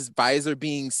 his visor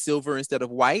being silver instead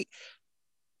of white.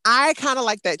 I kind of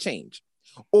like that change.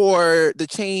 Or the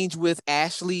change with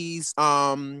Ashley's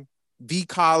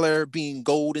V-collar being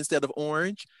gold instead of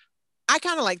orange. I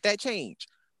kind of like that change.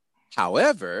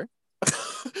 However,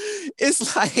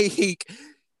 it's like,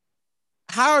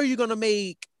 how are you going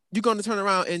to turn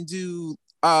around and do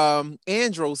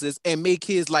Andros's and make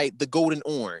his like the golden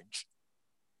orange?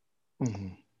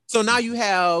 So now you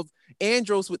have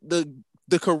Andros with the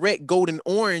correct golden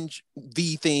orange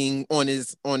V thing on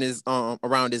his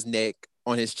around his neck,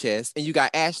 on his chest, and you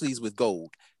got Ashley's with gold.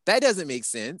 That doesn't make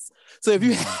sense. So if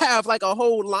you have like a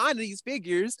whole line of these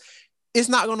figures, it's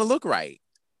not going to look right.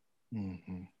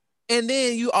 And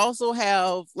then you also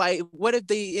have like, what if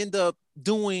they end up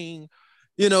doing,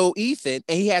 Ethan,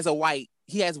 and he has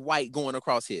white going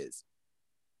across his,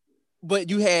 but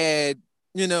you had,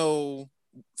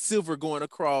 silver going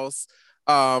across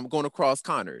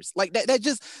Connor's. Like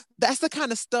that's the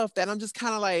kind of stuff that I'm just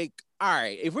kind of like, all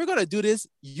right, if we're gonna do this,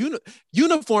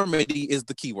 uniformity is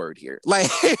the key word here.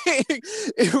 Like,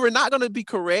 if we're not gonna be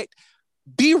correct,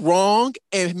 be wrong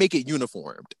and make it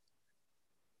uniformed.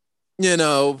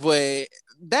 But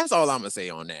that's all I'm gonna say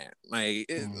on that. Like,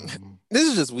 this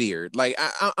is just weird. Like,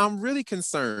 I'm really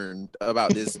concerned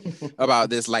about this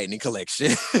Lightning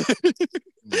Collection.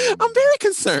 I'm very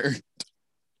concerned.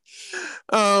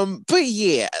 But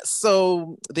yeah,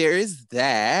 so there is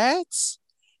that.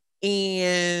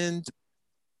 And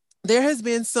there has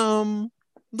been some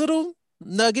little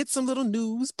nuggets, some little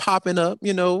news popping up, on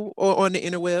the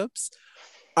interwebs.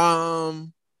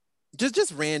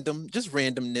 Just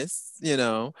randomness,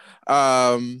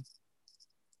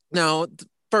 Now,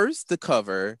 first, to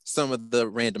cover some of the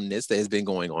randomness that has been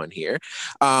going on here,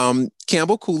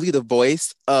 Campbell Cooley, the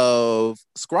voice of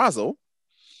Scrozzle,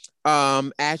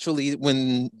 actually,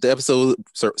 when the episode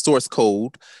Source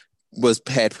Code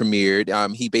had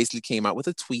premiered, he basically came out with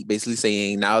a tweet basically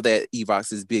saying, now that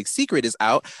Evox's big secret is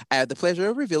out, I have the pleasure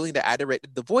of revealing that I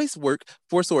directed the voice work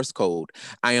for Source Code.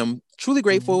 I am truly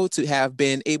grateful to have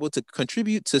been able to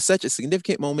contribute to such a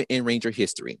significant moment in Ranger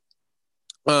history.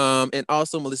 And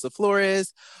also Melissa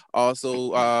Flores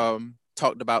also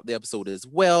talked about the episode as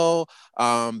well,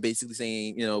 basically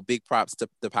saying, big props to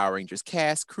the Power Rangers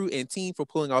cast, crew, and team for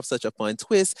pulling off such a fun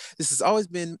twist. This has always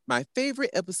been my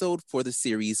favorite episode for the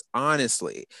series,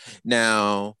 honestly.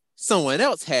 Now, someone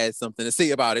else had something to say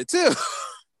about it too.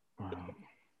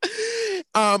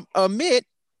 Amit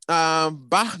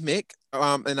Bahmik,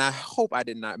 and I hope I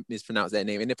did not mispronounce that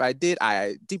name, and if I did,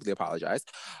 I deeply apologize.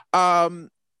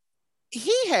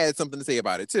 He had something to say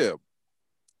about it too.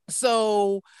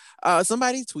 So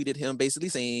somebody tweeted him basically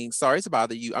saying, sorry to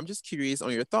bother you. I'm just curious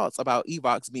on your thoughts about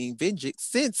Evox being Venjix,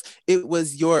 since it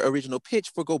was your original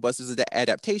pitch for Go Busters'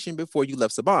 adaptation before you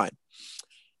left Saban.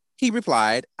 He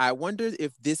replied, I wondered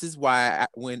if this is why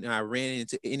when I ran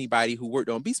into anybody who worked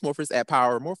on Beast Morphers at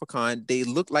Power Morphicon, they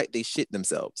looked like they shit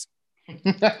themselves.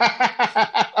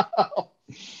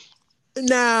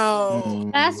 Now,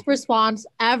 best response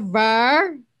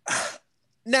ever.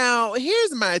 Now,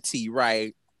 here's my tea,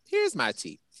 right? Here's my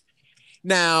tea.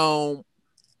 Now,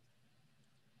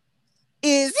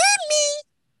 is it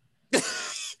me?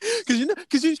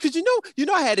 Because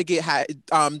I had to get high,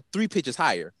 3 pitches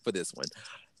higher for this one.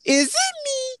 Is it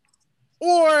me,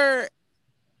 or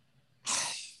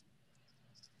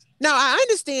now I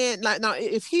understand? Now,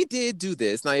 if he did do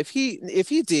this,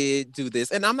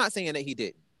 and I'm not saying that he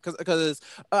didn't, because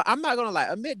I'm not gonna lie,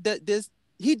 admit that this.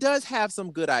 He does have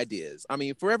some good ideas. I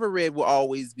mean, Forever Red will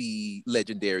always be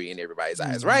legendary in everybody's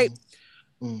eyes, right?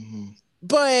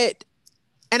 But,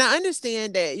 and I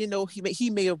understand that, he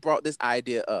may have brought this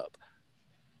idea up.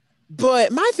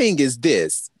 But my thing is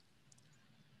this.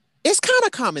 It's kind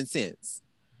of common sense.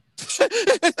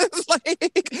 It's like,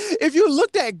 if you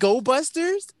looked at Go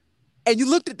Busters and you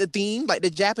looked at the theme, like the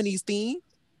Japanese theme,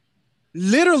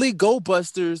 literally Go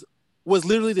Busters was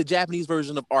literally the Japanese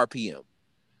version of RPM.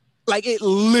 Like it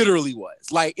literally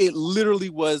was. Like it literally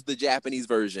was the Japanese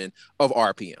version of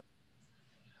RPM.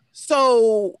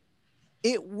 So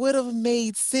it would have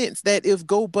made sense that if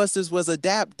Go Busters was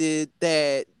adapted,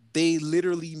 that they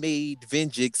literally made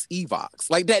Venjix Evox.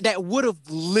 Like that would have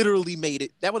literally made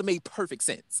it, that would have made perfect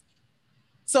sense.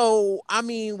 So, I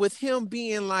mean, with him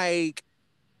being like,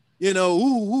 you know,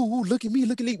 ooh, look at me,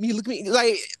 look at me, look at me.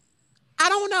 Like, I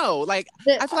don't know. Like,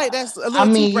 I feel like that's a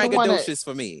little too braggadocious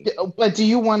for me. But do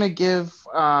you want to give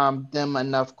them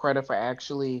enough credit for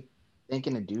actually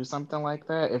thinking to do something like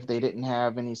that if they didn't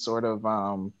have any sort of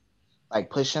like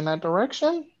push in that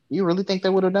direction? You really think they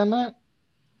would have done that?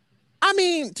 I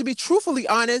mean, to be truthfully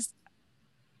honest,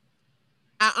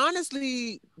 I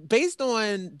honestly, based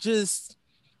on just,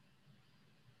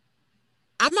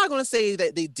 I'm not going to say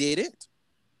that they didn't,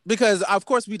 because of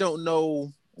course we don't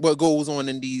know what goes on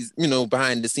in these, you know,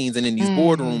 behind the scenes and in these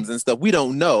boardrooms and stuff. We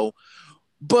don't know.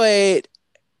 But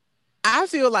I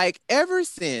feel like ever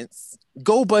since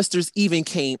Go Busters even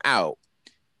came out,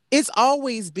 it's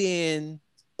always been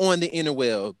on the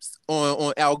interwebs,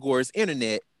 on Al Gore's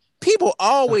internet. People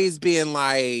always been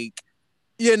like,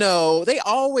 you know, they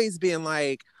always been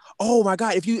like, oh my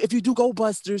God, if you do Go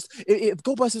Busters, if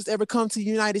Go Busters ever come to the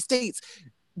United States,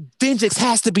 Venjix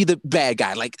has to be the bad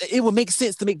guy. Like it would make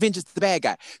sense to make Venjix the bad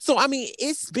guy. So I mean,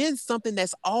 it's been something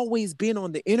that's always been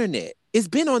on the internet. It's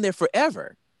been on there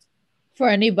forever. For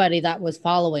anybody that was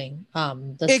following,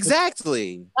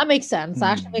 exactly. That makes sense.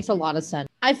 That actually makes a lot of sense.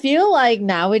 I feel like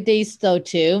nowadays, though,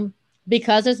 too,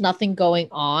 because there's nothing going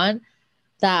on,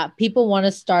 that people want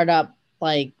to start up,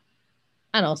 like,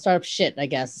 I don't know, start up shit, I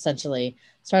guess, essentially.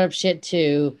 Start up shit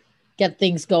to get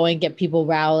things going, get people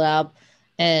riled up,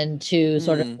 and to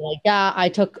sort of like, yeah,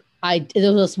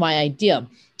 it was my idea.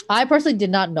 I personally did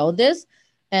not know this,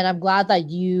 and I'm glad that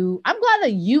you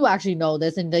actually know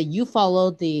this and that you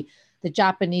followed the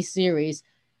Japanese series,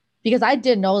 because I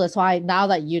didn't know this. So now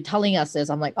that you're telling us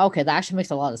this, I'm like, okay, that actually makes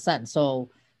a lot of sense. So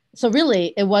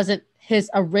really, it wasn't his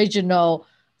original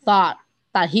thought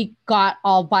that he got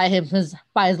all by his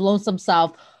lonesome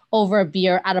self over a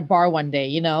beer at a bar one day,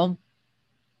 you know?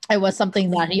 It was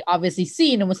something that he obviously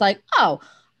seen and was like, oh,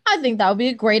 I think that would be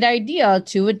a great idea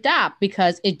to adapt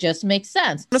because it just makes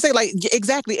sense. I'm gonna say, like,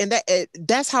 exactly. And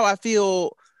that's how I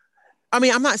feel. I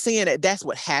mean, I'm not saying that that's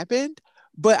what happened,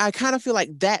 but I kind of feel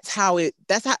like that's how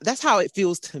it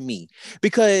feels to me.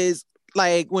 Because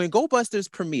like when Go Busters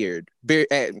premiered,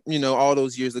 you know, all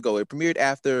those years ago, it premiered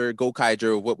after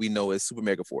Gokaiger, what we know as Super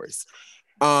Mega Force.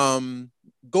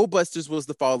 Go Busters was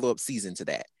the follow-up season to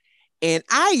that. And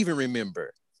I even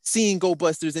remember seeing Go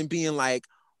Busters and being like,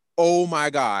 oh my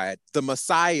God, the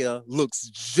Messiah looks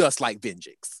just like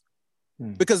Venjix.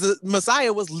 Because the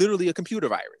Messiah was literally a computer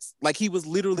virus. Like he was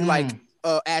literally like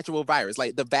an actual virus.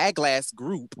 Like the Baglass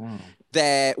group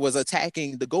that was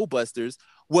attacking the Go Busters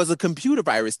was a computer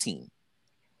virus team.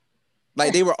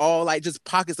 Like they were all like just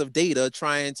pockets of data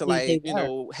trying to like, you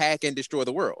know, hack and destroy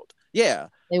the world. Yeah.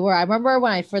 They were. I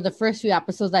remember for the first few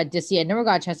episodes I did see, I never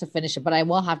got a chance to finish it, but I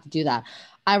will have to do that.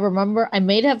 I remember I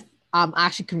may have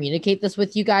actually communicate this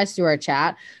with you guys through our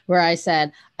chat where I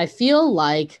said, I feel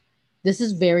like this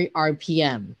is very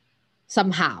RPM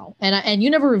somehow. And you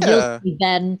never revealed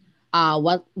then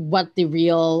what the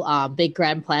real big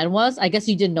grand plan was. I guess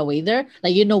you didn't know either.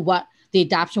 Like, you know what the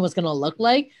adaptation was going to look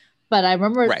like. But I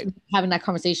remember having that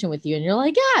conversation with you and you're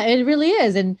like, yeah, it really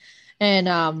is. And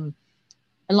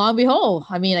lo and behold,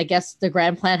 I mean, I guess the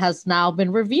grand plan has now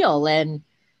been revealed and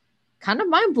kind of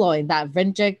mind blowing that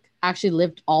Venjix actually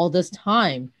lived all this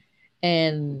time.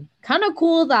 And kind of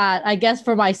cool that I guess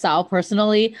for myself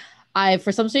personally,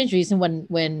 for some strange reason,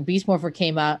 when Beast Morpher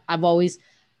came out, I've always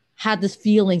had this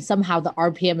feeling somehow the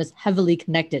RPM is heavily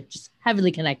connected, just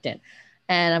heavily connected.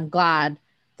 And I'm glad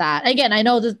that, again, I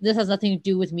know this has nothing to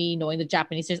do with me knowing the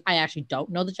Japanese series. I actually don't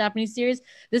know the Japanese series.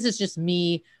 This is just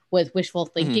me with wishful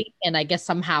thinking. And I guess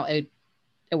somehow it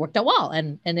worked out well.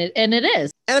 And it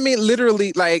is. And I mean,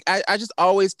 literally, like, I just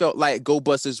always felt like Go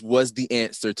Busters was the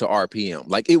answer to RPM.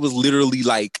 Like, it was literally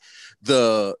like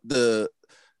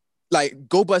like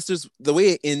Go Busters, the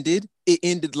way it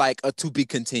ended like a to be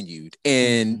continued.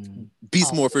 And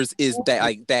Beast Morphers is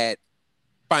that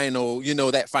final, you know,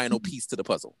 that final piece to the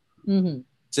puzzle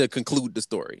to conclude the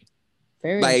story.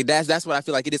 Like that's what I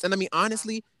feel like it is. And I mean,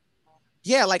 honestly,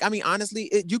 yeah, like, I mean,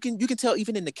 honestly, you can tell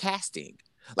even in the casting,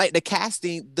 like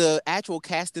the actual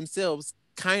cast themselves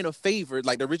kind of favored,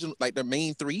 like the original, like the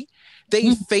main three,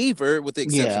 they favor, with the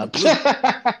exception of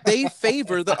Blue, they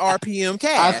favor the RPM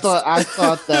cast. I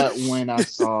thought that when I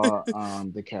saw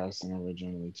the casting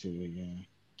originally too. Yeah.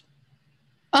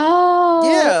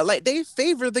 Oh. Yeah, like they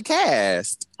favor the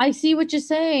cast. I see what you're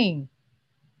saying.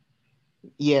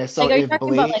 Yeah, so Like, are you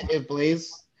talking about like?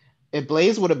 if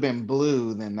Blaze would have been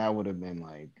blue, then that would have been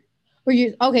like. Were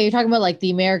you okay? You're talking about like the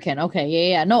American. Okay,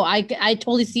 yeah. No, I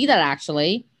totally see that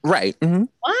actually. Right. Mm-hmm.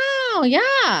 Wow,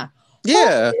 yeah.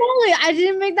 Yeah. Holy moly, I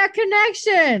didn't make that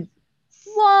connection.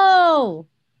 Whoa.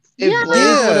 If Yeah. Blaze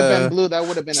would have been Yeah. blue, that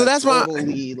would have been So a that's why.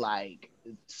 totally like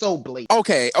so blatant.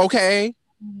 Okay. Okay.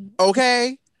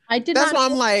 Okay. I did That's not why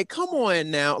I'm know. like, come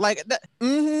on now. Like that.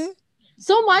 Mm-hmm.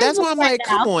 So That's mindful why I'm right like,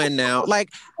 come now. on now. Like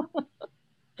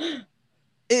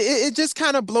it just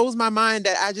kind of blows my mind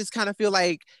that I just kind of feel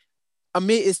like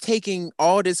Amit is taking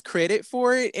all this credit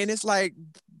for it, and it's like,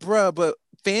 bruh, but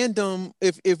fandom.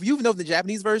 If you know the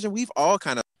Japanese version, we've all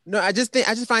kind of no. I just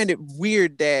find it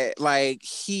weird that like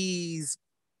he's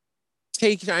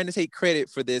trying to take credit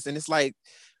for this, and it's like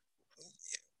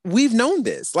we've known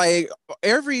this. Like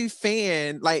every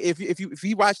fan, like if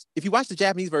you watch the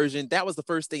Japanese version, that was the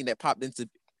first thing that popped into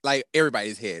like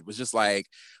everybody's head was just like,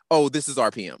 oh, this is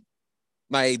RPM.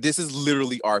 Like this is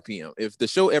literally RPM. If the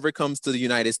show ever comes to the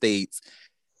United States,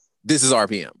 this is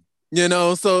RPM. You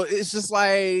know, so it's just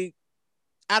like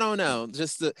I don't know,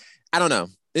 I don't know.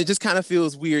 It just kind of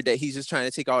feels weird that he's just trying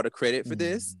to take all the credit for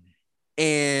this,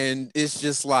 and it's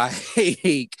just like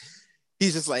he's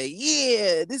just like,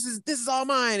 yeah, this is all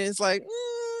mine. And it's like,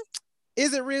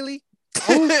 is it really?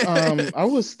 I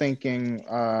was thinking,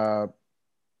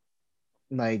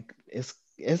 like,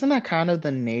 isn't that kind of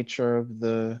the nature of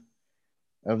the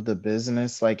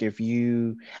business? Like,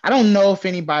 I don't know if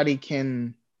anybody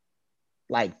can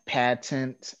like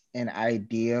patent an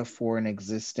idea for an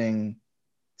existing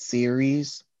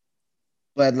series,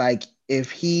 but like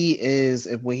if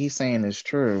what he's saying is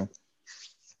true,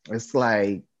 it's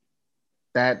like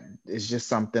that is just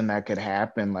something that could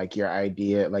happen. Like your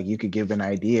idea, like you could give an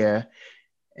idea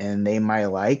and they might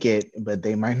like it, but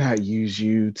they might not use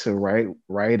you to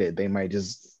write it. They might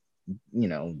just,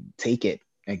 take it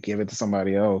and give it to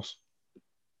somebody else.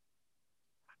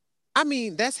 I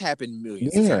mean, that's happened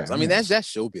millions of Yeah, times. I mean, that's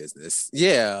show business.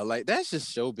 Yeah, like that's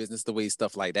just show business the way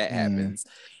stuff like that happens.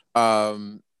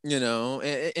 And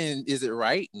is it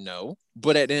right? No.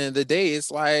 But at the end of the day, it's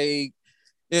like,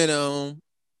 you know,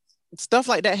 stuff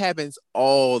like that happens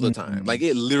all the time. Like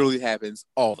it literally happens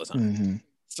all the time.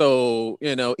 So,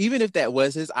 even if that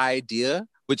was his idea,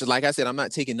 which like I said, I'm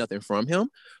not taking nothing from him,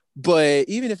 but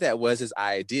even if that was his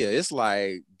idea, it's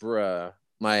like, bruh,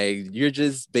 like you're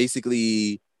just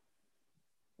basically,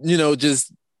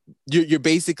 just you're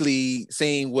basically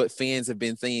saying what fans have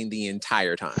been saying the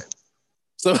entire time.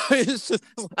 So it's just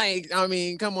like, I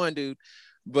mean, come on, dude.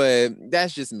 But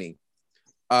that's just me.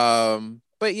 But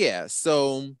yeah,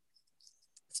 so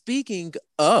speaking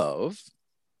of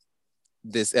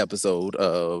this episode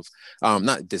of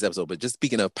not this episode, but just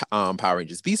speaking of Power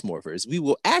Rangers Beast Morphers, we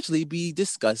will actually be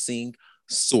discussing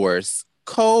source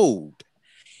code.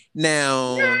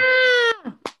 Now,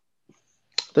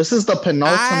 this is the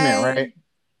penultimate, right?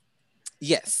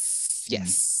 Yes.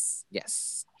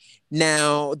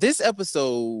 Now, this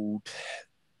episode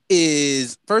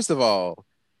is, first of all,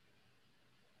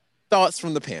 thoughts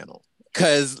from the panel.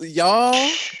 Because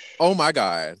y'all, oh my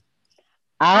God.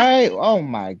 Oh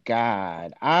my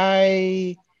God.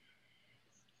 I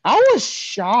was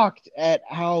shocked at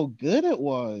how good it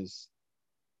was.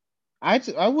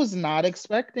 I was not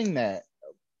expecting that.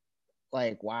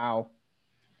 Like, wow.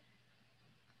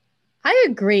 I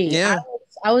agree. Yeah.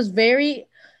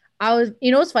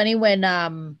 It's funny when I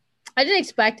didn't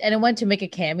expect anyone to make a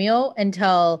cameo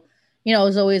until, it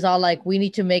was always all like, we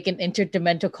need to make an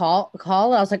interdimensional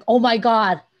call. I was like, oh my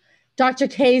God, Dr.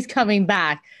 K is coming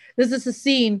back. This is a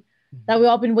scene that we've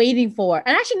all been waiting for.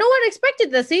 And actually, no one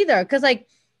expected this either. Because, like,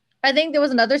 I think there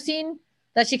was another scene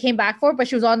that she came back for, but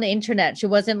she was on the internet. She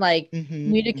wasn't, like,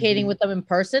 communicating with them in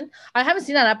person. I haven't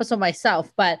seen that episode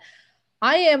myself, but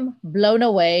I am blown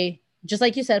away, just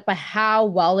like you said, by how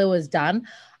well it was done.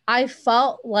 I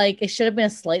felt like it should have been a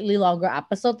slightly longer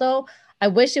episode, though. I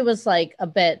wish it was, like, a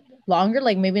bit longer,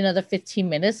 like maybe another 15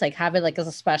 minutes, like have it, like, as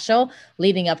a special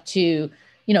leading up to,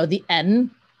 the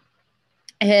end.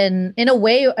 And in a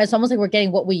way, it's almost like we're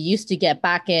getting what we used to get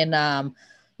back in,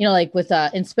 like with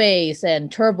In Space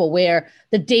and Turbo, where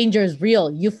the danger is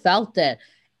real. You felt it,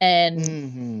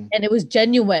 and it was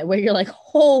genuine. Where you're like,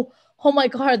 oh my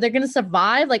God, they're gonna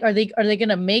survive. Like, are they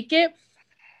gonna make it?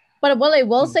 But what I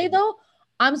will say though,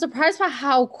 I'm surprised by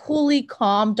how coolly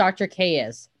calm Dr. K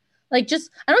is. Like,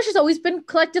 I know she's always been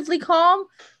collectively calm,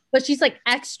 but she's like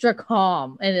extra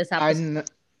calm in this episode.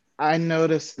 I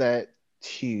noticed that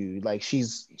too. Like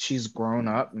she's grown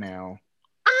up now.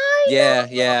 I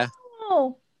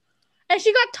know. And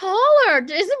she got taller.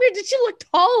 Isn't it weird? Did she look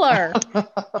taller?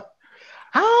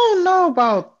 I don't know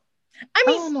about I I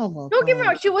mean, don't know about don't get me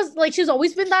that. wrong. She's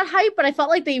always been that height, but I felt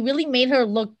like they really made her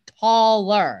look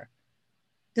taller.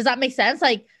 Does that make sense?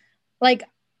 Like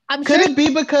I'm Could sure. it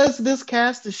be because this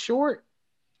cast is short?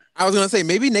 I was gonna say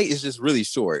maybe Nate is just really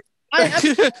short. I'm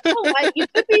you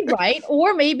could be right,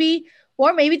 or maybe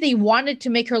they wanted to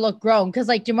make her look grown because,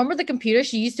 like, do you remember the computer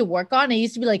she used to work on? It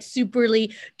used to be like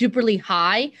superly duperly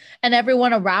high, and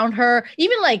everyone around her,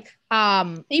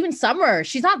 even Summer,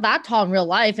 she's not that tall in real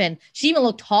life, and she even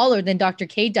looked taller than Dr.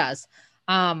 K does.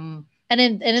 And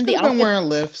in the Could have been outfit, wearing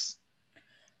lifts.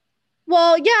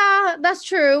 well, yeah, that's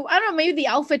true. I don't know, maybe the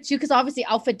outfit too, because obviously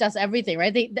outfit does everything,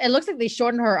 right? It looks like they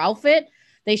shortened her outfit,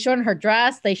 they shortened her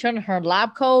dress, they shortened her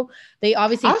lab coat, they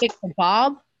obviously I, fixed the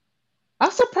bob.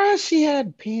 I'm surprised she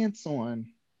had pants on.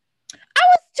 I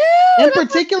was too. In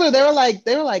That's particular, they were like,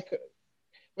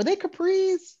 were they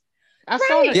capris? I saw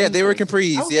the right. Yeah, they were image.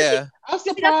 capris. Yeah. I was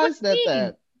Yeah, but that's what surprised I at mean.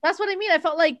 that. That's what I mean. I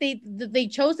felt like they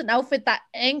chose an outfit that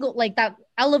angle, like that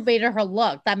elevated her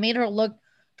look, that made her look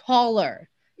taller.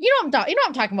 You know what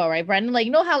I'm talking about, right, Brandon? Like,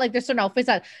 you know how like there's certain outfits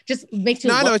that just makes you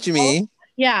No, I know look what you tall? mean.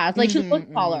 Yeah, it's like she Mm-hmm, looked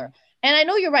mm-hmm. taller. And I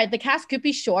know you're right. The cast could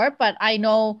be short, but I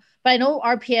know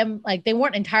RPM, like, they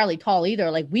weren't entirely tall either.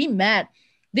 Like, we met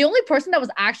the only person that was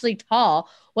actually tall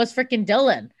was freaking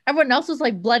Dylan. Everyone else was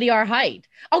like bloody our height.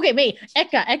 Okay, mate,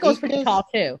 Eka was pretty Because tall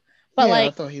too. But yeah, I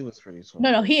like, thought he was pretty tall.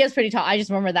 no, he is pretty tall. I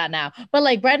just remember that now. But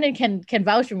like Brandon can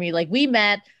vouch for me. Like, we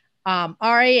met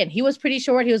Ari, and he was pretty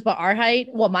short. He was about our height.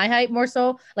 Well, my height more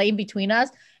so, like in between us.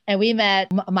 And we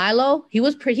met Milo. He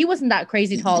wasn't that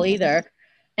crazy tall either.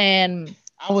 And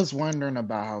I was wondering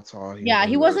about how tall he yeah,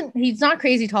 was. he's not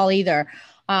crazy tall either.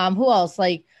 Who else?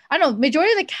 Like, I don't know,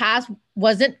 majority of the cast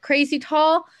wasn't crazy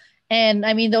tall. And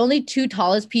I mean, the only two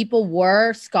tallest people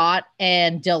were Scott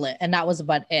and Dylan, and that was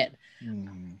about it.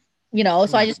 Mm-hmm.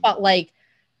 So I just felt like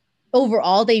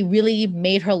overall they really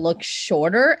made her look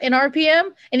shorter in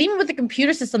RPM. And even with the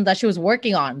computer system that she was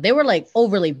working on, they were like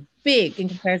overly big in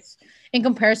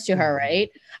comparison to her,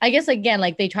 right? I guess again,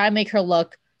 like, they try to make her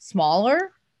look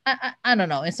smaller. I don't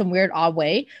know, in some weird odd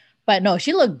way. But no,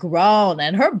 she looked grown,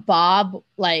 and her bob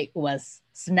like was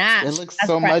snatched. It looks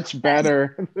so much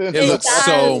better. It looks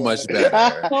so much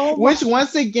better. Which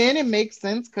once again, it makes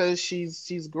sense because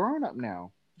she's grown up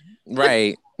now.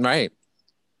 Right.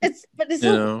 It's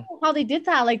so cool how they did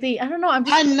that. Like, I don't know.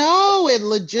 I know it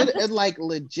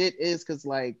legit is because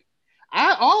like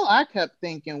all I kept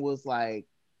thinking was like,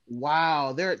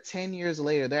 wow, they're 10 years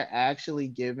later, they're actually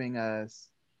giving us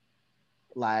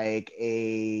like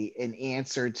an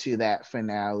answer to that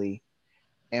finale,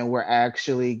 and we're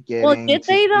actually getting. Well, did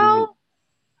they though?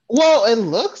 Well, it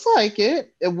looks like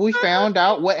it. We found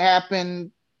out what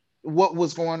happened, what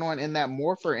was going on in that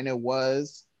morpher, and it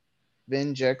was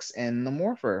Venjix and the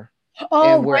morpher.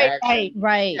 Oh, right.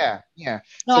 Yeah.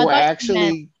 No, so I we're thought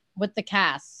actually with the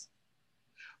cast.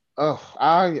 Oh,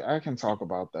 I can talk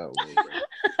about that later.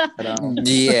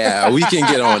 Yeah, we can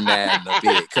get on that in a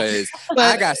bit because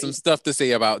I got some stuff to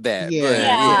say about that.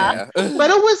 Yeah.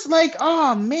 But it was like,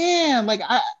 oh man, like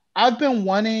I've been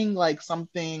wanting like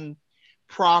something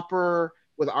proper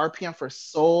with RPM for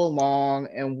so long,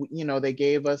 and they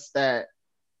gave us that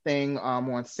thing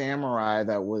on Samurai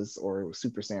or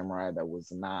Super Samurai that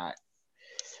was not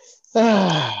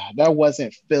that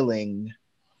wasn't filling,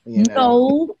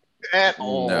 No. At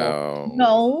all.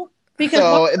 No. Because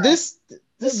so this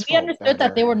we understood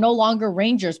that they were no longer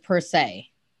Rangers per se.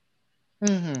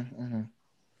 Yeah,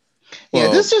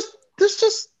 this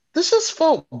just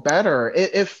felt better.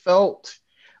 It felt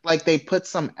like they put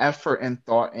some effort and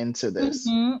thought into this.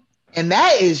 And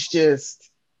that is just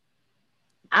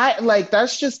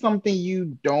that's just something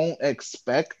you don't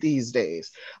expect these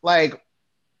days. Like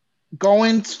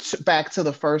going back to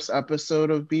the first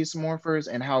episode of Beast Morphers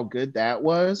and how good that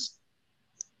was.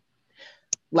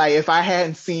 Like, if I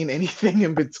hadn't seen anything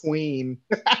in between,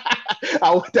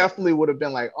 I definitely would have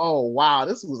been like, oh, wow,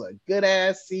 this was a good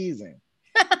ass season.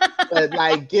 But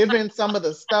like, given some of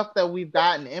the stuff that we've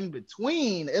gotten in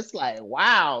between, it's like,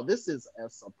 wow, this is a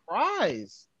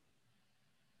surprise.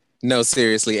 No,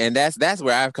 seriously. And that's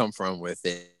where I've come from with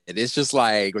it. It's just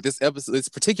like with this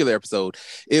particular episode,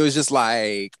 it was just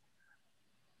like,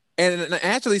 and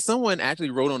actually someone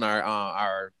actually wrote on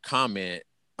our comment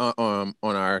on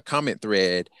our comment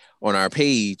thread on our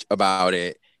page about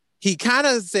it. He kind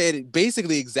of said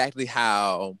basically exactly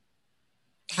how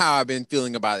I've been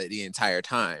feeling about it the entire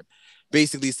time.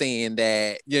 Basically saying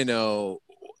that,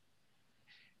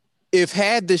 if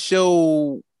had the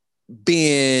show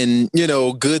been,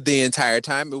 good the entire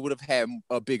time, it would have had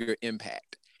a bigger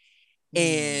impact.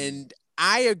 And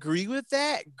I agree with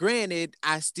that. Granted,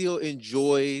 I still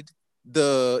enjoyed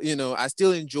I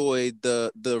still enjoyed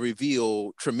the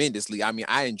reveal tremendously. I mean,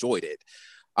 I enjoyed it.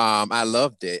 I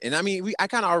loved it. And I mean, I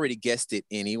kind of already guessed it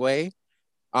anyway.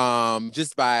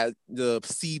 Just by the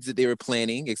seeds that they were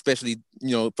planting, especially,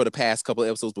 for the past couple of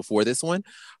episodes before this one.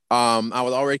 I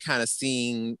was already kind of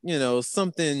seeing,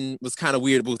 something was kind of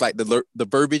weird with like the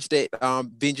verbiage that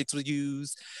Vengeance would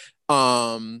use.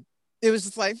 It was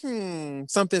just like,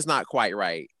 something's not quite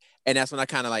right. And that's when I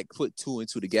kind of like put two and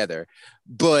two together.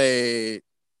 But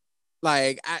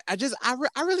like, I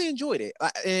really enjoyed it.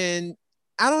 And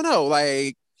I don't know,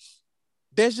 like,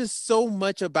 there's just so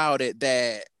much about it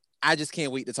that I just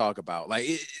can't wait to talk about. Like,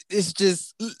 it's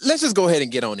just, let's just go ahead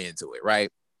and get on into it, right?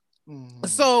 Mm-hmm.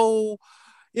 So,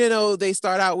 they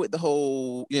start out with the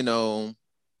whole, the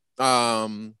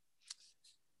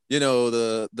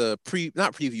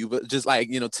not preview, but just like,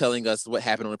 telling us what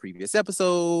happened on the previous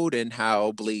episode and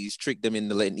how Blaze tricked them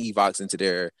into letting Evox into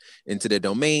their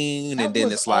domain. That and then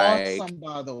was it's like, awesome,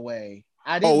 by the way.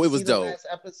 I didn't it was see the dope. last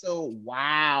episode.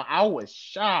 Wow, I was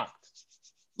shocked.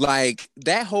 Like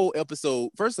that whole episode,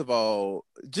 first of all,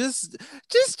 just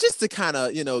to kind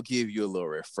of, give you a little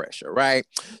refresher, right?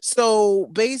 So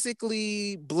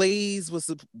basically, Blaze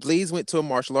went to a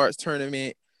martial arts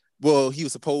tournament. Well, he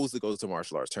was supposed to go to a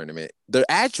martial arts tournament. The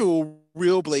actual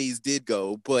real Blaze did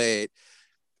go, but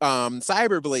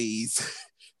Cyber Blaze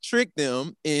tricked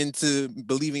them into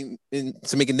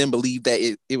making them believe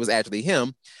that it was actually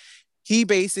him. He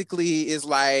basically is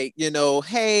like,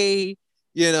 hey,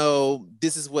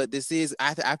 this is what this is.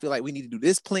 I feel like we need to do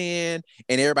this plan.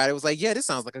 And everybody was like, yeah, this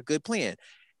sounds like a good plan.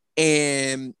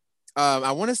 And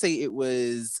I want to say it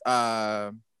was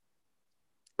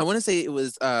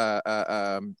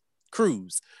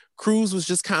Cruz. Cruz was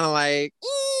just kind of like,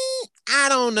 I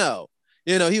don't know.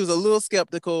 He was a little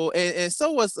skeptical, and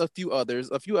so was a few others.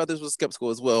 A few others were skeptical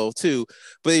as well too,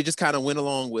 but they just kind of went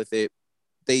along with it.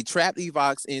 They trapped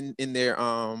Evox in their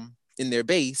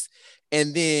base,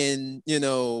 and then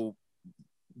I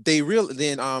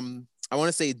want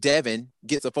to say Devin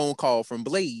gets a phone call from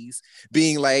Blaze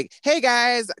being like, hey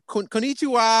guys,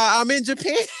 konnichiwa, I'm in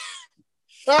Japan.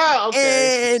 Oh,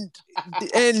 okay.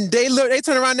 And they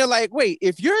turn around, they're like, wait,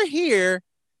 if you're here,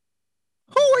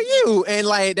 who are you? And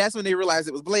like, that's when they realized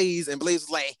it was Blaze, and Blaze was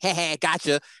like, hey,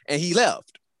 gotcha. And he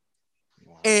left.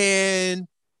 Wow. And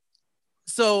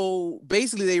so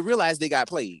basically they realized they got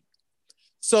played.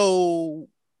 So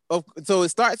it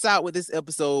starts out with this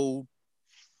episode,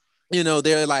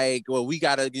 they're like, well, we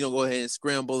gotta, go ahead and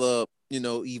scramble up,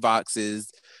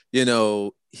 Evox's,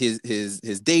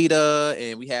 his data,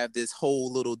 and we have this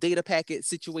whole little data packet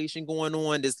situation going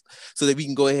on, so that we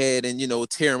can go ahead and,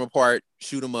 tear him apart,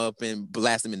 shoot him up, and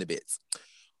blast him into bits.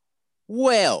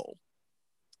 Well,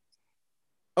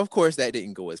 of course, that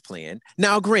didn't go as planned.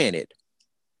 Now, granted,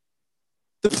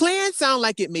 the plan sounded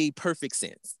like it made perfect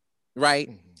sense, right?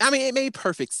 Mm-hmm. I mean, it made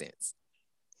perfect sense.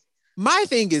 My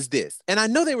thing is this, and I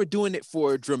know they were doing it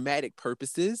for dramatic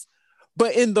purposes,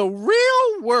 but in the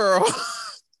real world,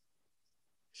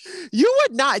 you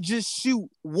would not just shoot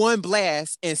one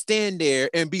blast and stand there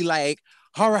and be like,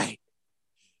 all right,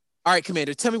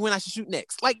 Commander, tell me when I should shoot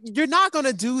next. Like, you're not going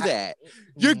to do that.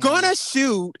 You're going to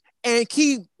shoot and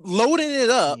keep loading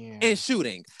it up and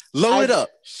shooting. Load it up,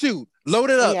 shoot. Load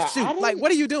it up, shoot. Like,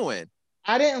 what are you doing?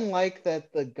 I didn't like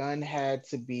that the gun had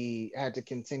to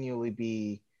continually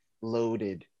be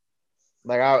loaded.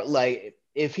 Like,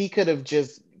 if he could have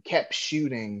just kept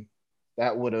shooting,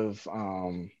 that would have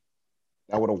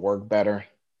worked better.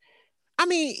 I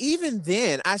mean, even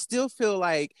then, I still feel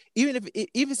like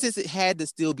even since it had to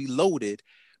still be loaded,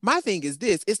 my thing is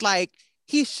this: it's like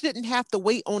he shouldn't have to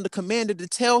wait on the commander to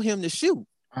tell him to shoot.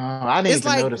 I didn't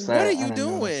even notice that. What are you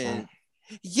doing?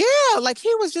 Yeah, like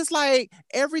he was just like,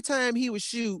 every time he would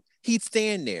shoot, he'd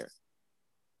stand there.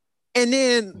 And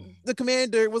then the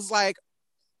commander was like,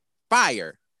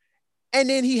 fire. And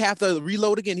then he have to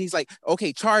reload again. He's like,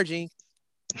 okay, charging.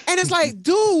 And it's like,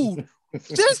 dude,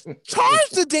 just charge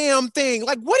the damn thing.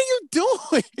 Like, what are you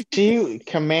doing?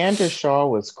 Commander Shaw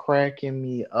was cracking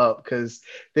me up because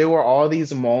there were all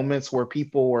these moments where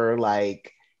people were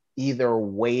like either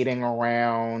waiting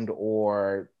around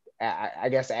or I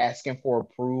guess asking for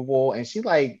approval. And she's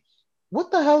like,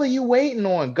 what the hell are you waiting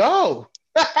on? Go.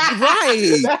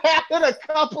 Right. That happened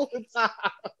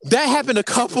a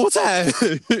couple of times.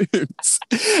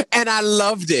 And I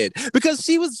loved it because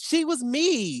she was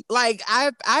me. Like,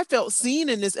 I felt seen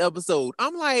in this episode.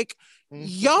 I'm like,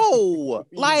 yo,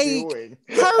 like,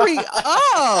 hurry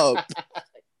up.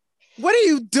 What are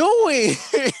you doing?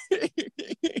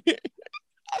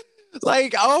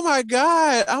 Like, oh my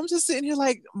God. I'm just sitting here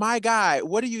like, my guy,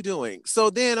 what are you doing? So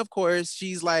then, of course,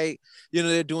 she's like,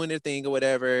 they're doing their thing or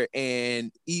whatever.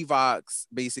 And Evox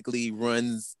basically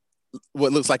runs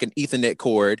what looks like an Ethernet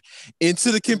cord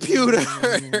into the computer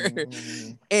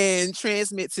and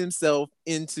transmits himself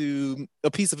into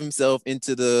a piece of himself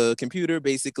into the computer,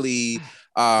 basically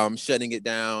shutting it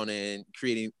down and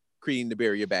creating the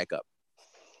barrier back up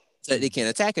so that they can't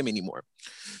attack him anymore.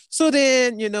 So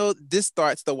then, this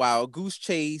starts the wild goose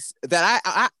chase that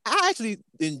I actually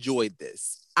enjoyed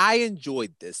this. I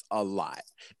enjoyed this a lot,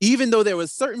 even though there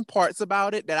was certain parts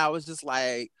about it that I was just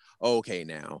like, okay,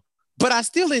 now. But I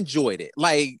still enjoyed it.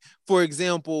 Like, for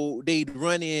example, they'd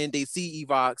run in, they see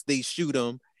Evox, they shoot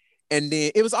him. And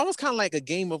then it was almost kind of like a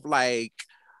game of like,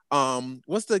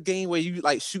 what's the game where you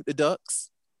like shoot the ducks?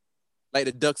 Like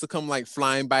the ducks will come like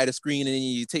flying by the screen and then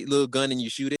you take a little gun and you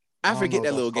shoot it. I forget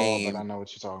that little game. But I know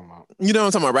what you're talking about. You know what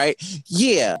I'm talking about, right?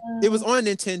 Yeah. It was on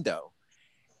Nintendo.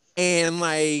 And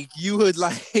like you would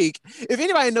like, if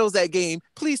anybody knows that game,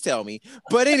 please tell me.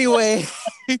 But anyway,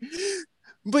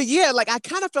 but yeah, like I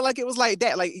kind of felt like it was like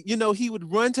that. Like, he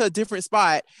would run to a different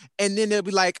spot and then they'll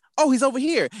be like, oh, he's over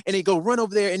here. And they go run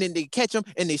over there and then they catch him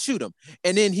and they shoot him.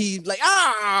 And then he like,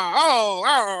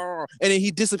 and then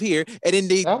he disappear. And then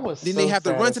they have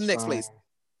to run to the next place.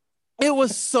 It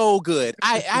was so good.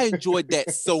 I enjoyed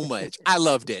that so much. I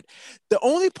loved it. The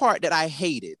only part that I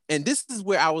hated, and this is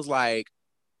where I was like,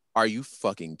 are you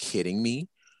fucking kidding me?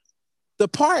 The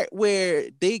part where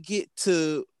they get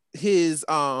to his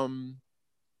lab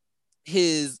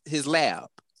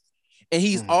and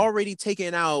he's already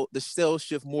taken out the cell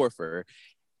shift morpher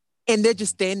and they're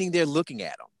just standing there looking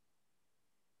at him.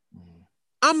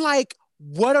 I'm like,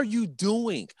 what are you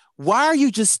doing? Why are you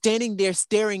just standing there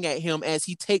staring at him as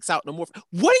he takes out the morpher?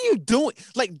 What are you doing?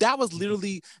 Like, that was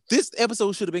literally, this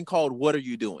episode should have been called What Are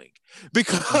You Doing?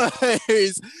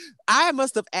 Because I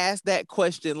must have asked that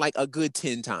question like a good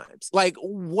 10 times. Like,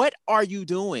 what are you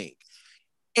doing?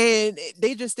 And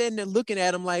they just standing there looking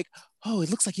at him like, oh, it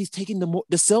looks like he's taking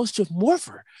the cell shift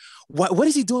morpher. What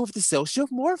is he doing with the cell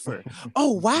shift morpher?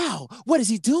 Oh, wow. What is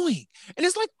he doing? And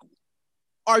it's like,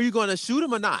 are you going to shoot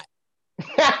him or not?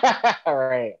 All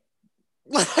right.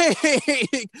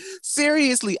 Like,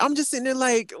 seriously, I'm just sitting there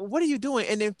like, what are you doing?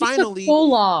 And then finally, so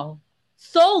long.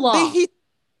 So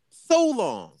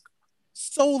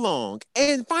long.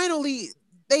 And finally,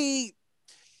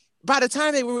 by the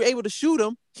time they were able to shoot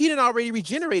him, he had already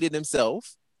regenerated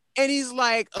himself. And he's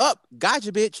like, up,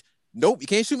 gotcha, bitch. Nope, you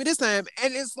can't shoot me this time.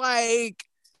 And it's like,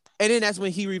 and then that's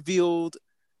when he revealed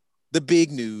the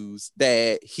big news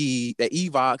that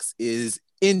Evox is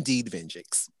indeed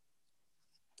Venjix.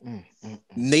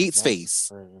 Nate's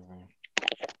face. Crazy.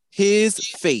 His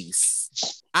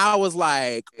face. I was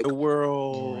like, the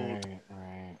world.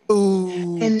 Right.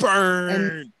 Ooh,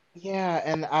 burn.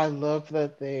 And I love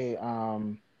that they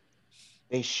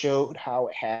showed how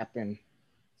it happened.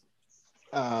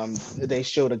 They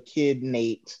showed a kid,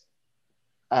 Nate,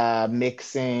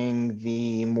 mixing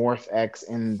the Morph X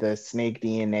and the snake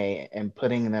DNA and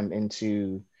putting them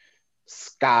into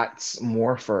Scott's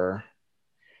morpher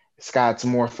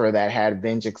that had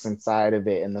Venjix inside of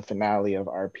it in the finale of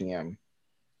RPM.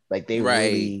 Like they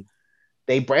really,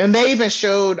 they even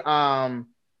showed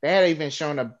they had even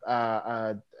shown a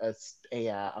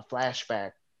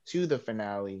flashback to the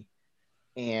finale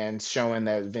and showing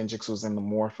that Venjix was in the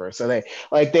morpher. So they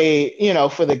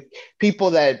for the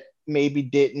people that maybe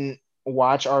didn't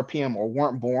watch RPM or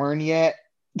weren't born yet,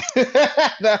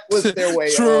 that was their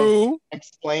way of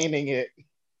explaining it.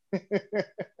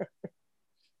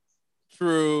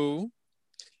 True.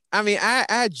 I mean,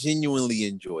 I genuinely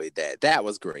enjoyed that. That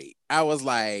was great. I was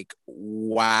like,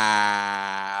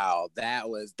 wow, that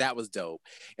was dope.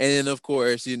 And then of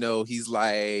course, he's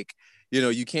like,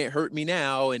 you can't hurt me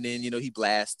now. And then, he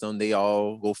blasts them. They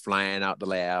all go flying out the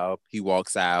lab. He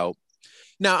walks out.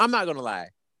 Now, I'm not gonna lie.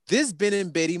 This Ben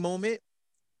and Betty moment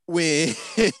when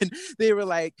they were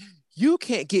like, you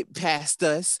can't get past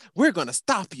us. We're gonna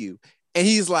stop you. And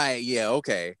he's like, yeah,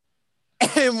 okay.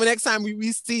 And the next time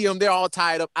we see them, they're all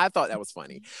tied up. I thought that was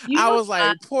funny. I was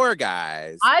like, poor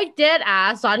guys. I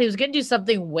thought he was going to do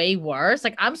something way worse.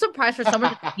 Like, I'm surprised for some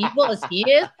of the people as he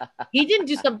is. He didn't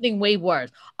do something way worse.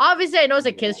 Obviously, I know it's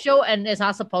a kids show and it's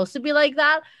not supposed to be like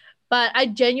that. But I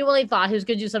genuinely thought he was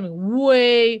going to do something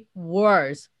way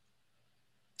worse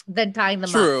than tying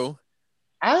them up.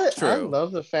 I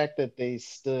love the fact that they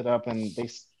stood up and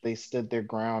they stood their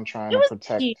ground trying to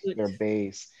protect their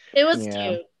base. It was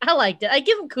cute. I liked it. I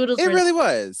give him kudos. It really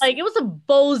was. Like, it was a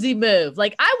ballsy move.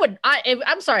 Like,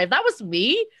 I'm sorry, if that was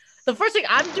me, the first thing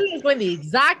I'm doing is going the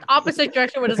exact opposite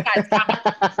direction where this guy's coming.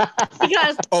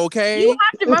 Because Okay. you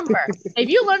have to remember, if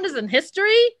you learn this in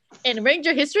history, in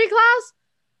Ranger history class,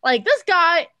 like this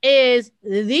guy is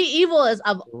the evilest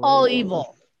of all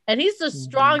evil. And he's the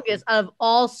strongest of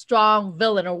all strong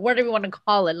villain, or whatever you want to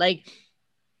call it. Like,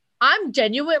 I'm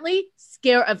genuinely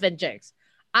scared of Vengeance.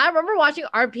 I remember watching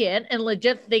RPN and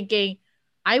legit thinking,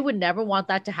 I would never want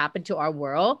that to happen to our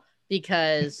world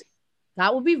because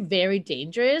that would be very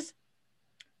dangerous.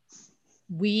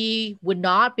 We would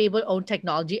not be able to own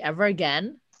technology ever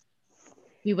again.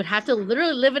 We would have to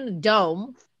literally live in a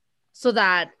dome so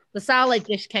that the satellite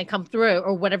dish can't come through,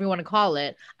 or whatever you want to call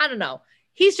it. I don't know.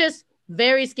 He's just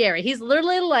very scary. He's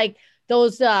literally like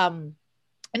those I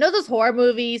know those horror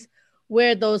movies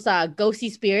where those ghosty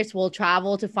spirits will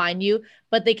travel to find you,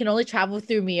 but they can only travel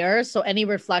through mirrors. So any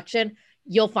reflection,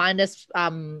 you'll find this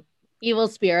evil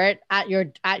spirit at your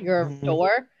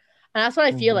door. And that's what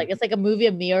I feel like. It's like a movie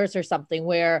of mirrors or something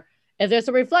where if there's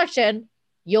a reflection,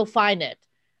 you'll find it.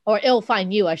 Or it'll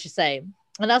find you, I should say.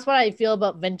 And that's what I feel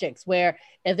about Vengeance, where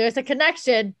if there's a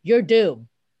connection, you're doomed.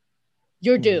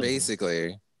 You're doomed.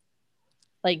 Basically.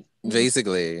 Like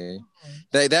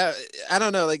that I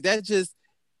don't know, like that just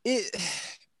it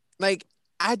like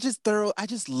I just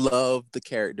love the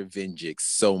character Vengeance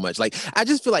so much. Like I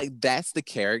just feel like that's the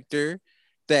character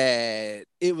that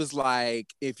it was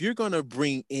like, if you're gonna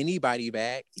bring anybody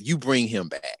back, you bring him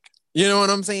back. You know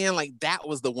what I'm saying? Like that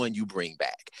was the one you bring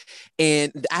back.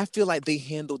 And I feel like they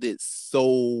handled it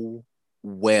so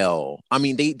well. I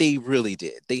mean, they really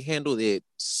did. They handled it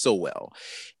so well.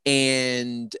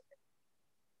 And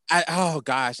oh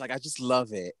gosh, like I just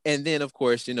love it. And then of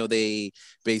course, you know, they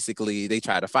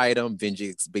try to fight him.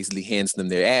 Vengeance basically hands them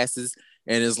their asses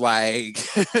and is like,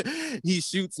 he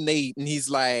shoots Nate and he's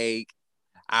like,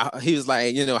 he was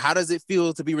like, you know, how does it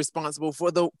feel to be responsible for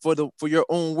your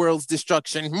own world's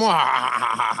destruction? And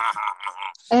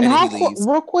how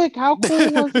real quick, how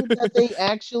cool was it that they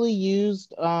actually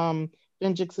used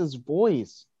Vengeance's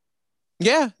voice?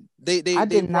 Yeah, they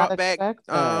brought back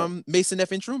Mason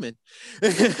F. and Truman.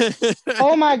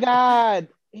 Oh my god,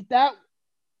 that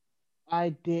I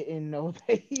didn't know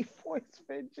that he voiced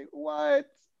Vengeance. What?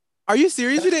 Are you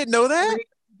serious? You didn't know that?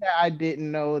 I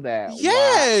didn't know that.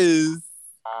 Yes.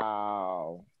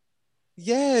 Wow.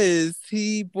 Yes,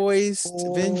 he voiced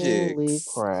Vengeance. Holy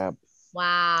crap!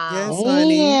 Wow. Yes,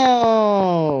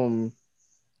 honey.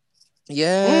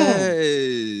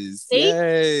 Yes.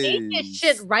 They did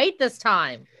shit right this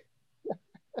time.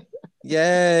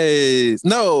 Yes.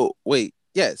 No, wait.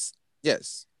 Yes.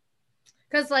 Because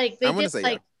like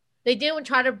they didn't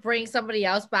try to bring somebody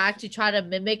else back to try to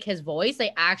mimic his voice.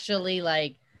 They actually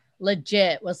like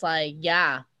legit was like,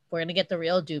 yeah, we're gonna get the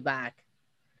real dude back.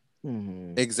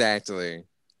 Mm-hmm. Exactly.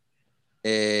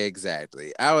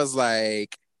 I was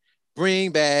like,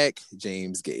 bring back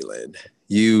James Galen.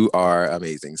 You are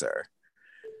amazing, sir.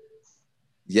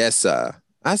 Yes, sir.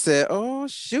 I said, oh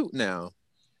shoot now.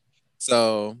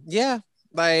 So yeah,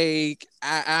 like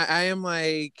I am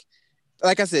like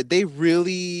I said, they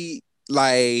really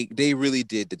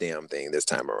did the damn thing this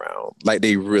time around. Like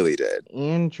they really did.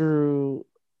 Andrew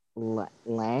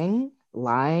Lang?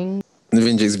 The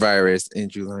Vengeance Virus,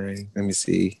 Andrew Lang. Let me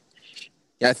see.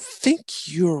 Yeah, I think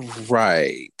you're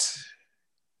right.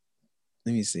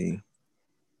 Let me see.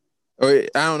 Or I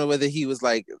don't know whether he was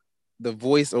like the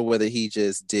voice or whether he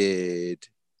just did.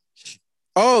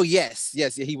 Oh yes,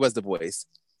 he was the voice.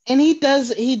 And he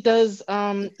does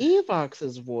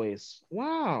Evox's voice.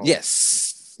 Wow.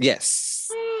 Yes.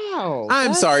 Wow.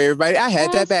 I'm sorry, everybody. I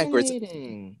had that backwards.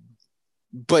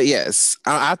 But yes,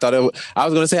 I thought it. I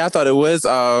was gonna say I thought it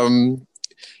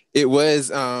was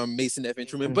Mason F. and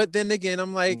Truman. But then again,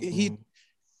 I'm like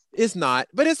it's not,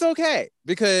 but it's okay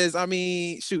because I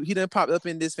mean, shoot, he done popped up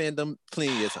in this fandom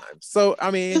plenty of times. So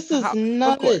I mean, this is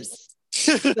nuts. Of course.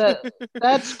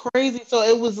 That's crazy. So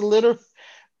it was literally.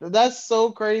 That's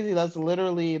so crazy. That's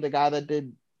literally the guy that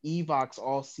did Evox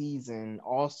all season.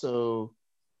 Also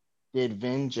did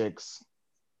Vengeance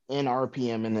in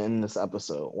RPM in this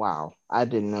episode. Wow, I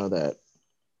didn't know that.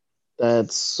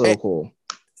 That's so cool.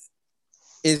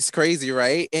 It's crazy,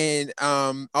 right? And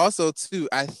also too,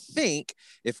 I think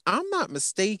if I'm not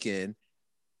mistaken,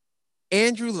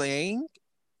 Andrew Lang,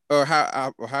 or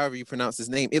however you pronounce his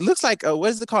name, it looks like what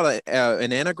is it called,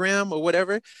 an anagram or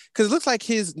whatever? Because it looks like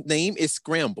his name is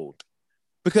scrambled.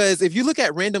 Because if you look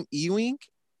at Random Ewing,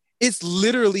 it's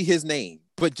literally his name,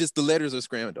 but just the letters are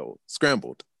scrambled.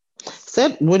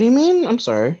 What do you mean? I'm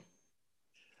sorry.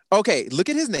 Okay, look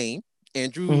at his name,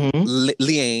 Andrew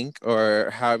Liang, or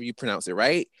however you pronounce it,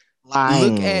 right?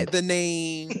 Lying. Look at the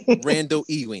name Randall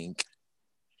Ewing.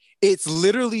 It's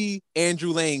literally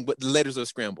Andrew Lang, but the letters are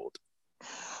scrambled.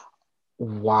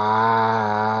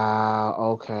 Wow.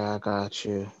 Okay, I got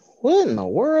you. What in the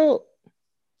world?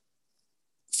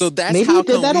 So that's Maybe how you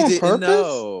did come that we on didn't purpose?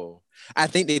 know. I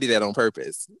think they did that on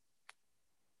purpose.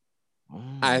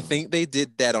 I Mm, think they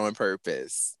did that on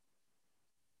purpose.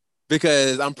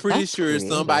 Because I'm pretty that's sure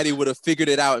somebody creative. would have figured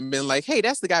it out and been like, hey,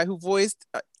 that's the guy who voiced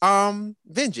Vengix.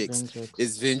 Vengeance.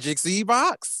 Is Vengix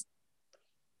E-Box?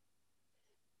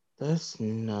 That's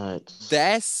nuts.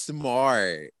 That's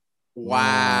smart. Wow.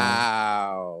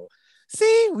 Wow.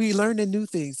 See, we learning new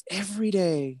things every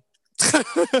day.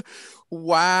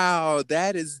 Wow,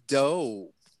 that is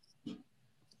dope.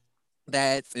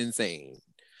 That's insane.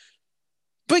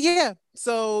 But yeah,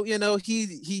 so he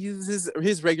uses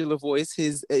his regular voice,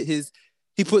 his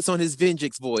he puts on his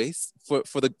Vengix voice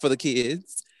for the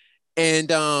kids,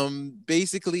 and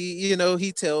basically,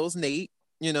 he tells Nate,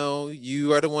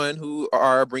 you are the one who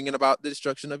are bringing about the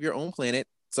destruction of your own planet.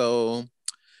 So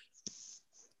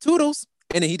toodles,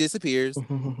 and then he disappears.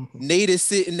 Nate is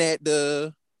sitting at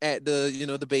the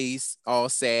the base, all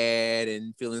sad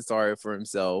and feeling sorry for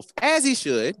himself, as he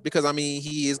should, because I mean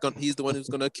he's the one who's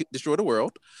gonna destroy the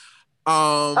world.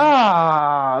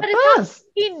 Ah, But it's not like that's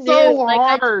he knew. so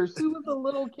Like harsh. He was a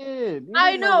little kid. He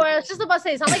I didn't know. know. I was just about to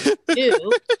say, it's not like he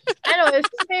knew. I know. It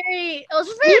was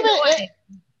just very Even annoying.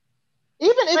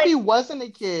 even if Like, he wasn't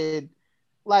a kid,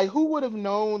 like who would have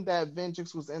known that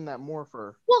Vengeance was in that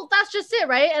morpher? well, that's just it,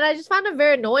 right? And I just found it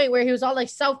very annoying where he was all like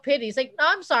self-pity. He's like, no,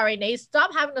 I'm sorry, Nate.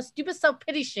 Stop having a stupid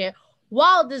self-pity shit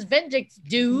while this Vengix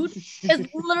dude is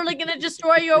literally gonna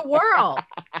destroy your world.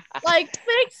 Like,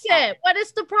 fix it. What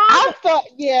is the problem?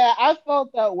 I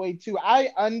felt that way too. I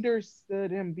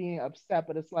understood him being upset,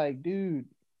 but it's like, dude,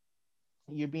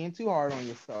 you're being too hard on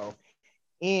yourself.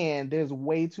 And there's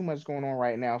way too much going on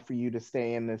right now for you to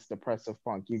stay in this depressive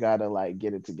funk. You gotta like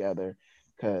get it together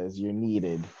because you're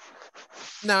needed.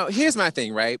 Now, here's my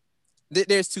thing, right?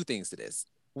 There's two things to this.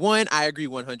 One, I agree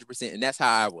 100%, and that's how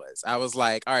I was. I was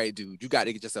like, all right, dude, you got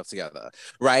to get yourself together,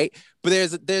 right? But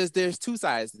there's two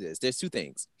sides to this. There's two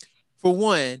things. For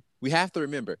one, we have to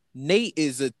remember Nate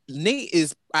is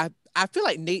I feel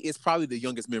like Nate is probably the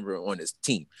youngest member on his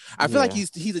team. I feel like Yeah.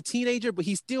 he's a teenager, but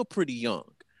he's still pretty young.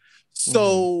 Mm-hmm.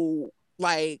 So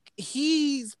like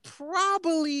he's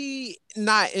probably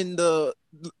not in the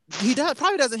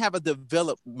probably doesn't have a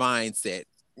developed mindset.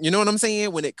 You know what I'm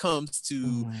saying? When it comes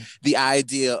to the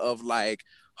idea of like,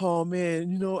 oh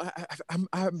man,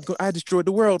 I destroyed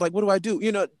the world. Like, what do I do?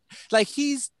 Like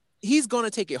he's gonna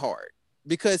take it hard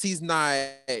because he's not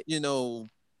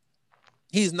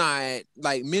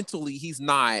like mentally, he's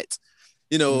not,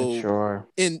 Mature.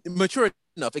 mature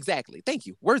enough. Exactly. Thank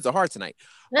you. Words are hard tonight.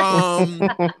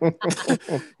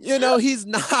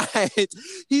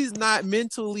 He's not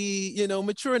mentally,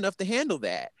 mature enough to handle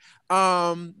that.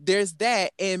 There's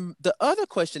that. And the other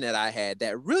question that I had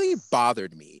that really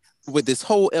bothered me with this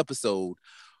whole episode,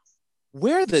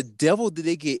 where the devil did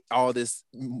they get all this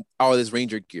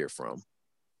Ranger gear from?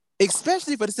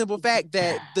 Especially for the simple fact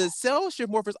that the cell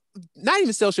shift morphers, not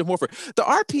even cell shift morpher, the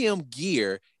RPM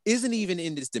gear isn't even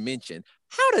in this dimension.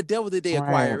 How the devil did they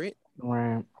acquire it?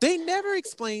 Right. They never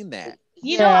explained that.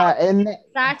 And the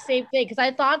exact same thing, because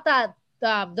I thought that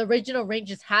the original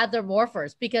Rangers had their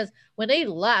morphers, because when they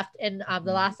left in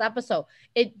the last episode,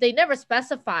 they never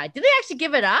specified. Did they actually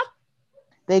give it up?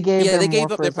 They gave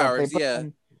up their powers.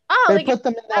 They put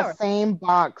them in that same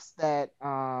box that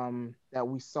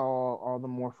we saw all the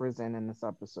morphers in this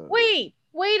episode.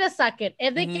 Wait a second.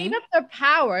 If they gave up their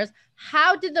powers,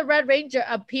 how did the Red Ranger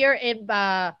appear in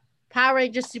Power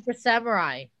Rangers Super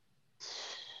Samurai?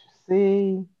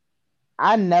 See,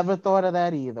 I never thought of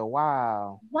that either.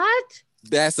 Wow. What?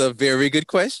 That's a very good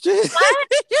question. What?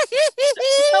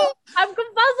 So I'm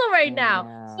confuzzled right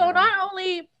now. So not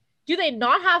only do they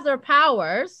not have their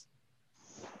powers,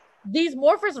 these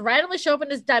morphers randomly show up in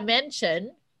this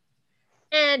dimension,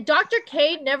 and Dr.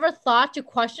 K never thought to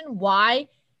question why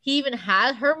he even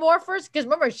had her morphers. Because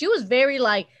remember, she was very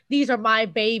like, these are my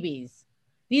babies.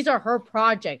 These are her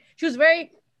project. She was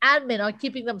very adamant on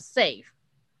keeping them safe.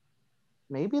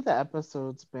 Maybe the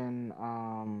episode's been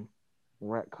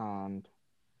retconned.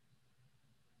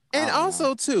 And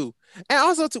also too,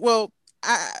 well,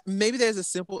 maybe there's a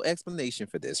simple explanation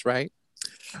for this, right?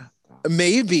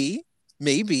 Maybe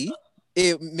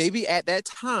at that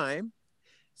time,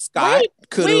 Scott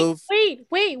could have.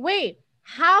 Wait.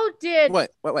 How did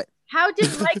what? How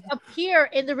did Mike appear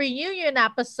in the reunion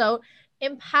episode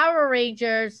in Power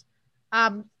Rangers?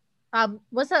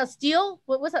 Was that Steel?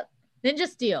 What was that? Ninja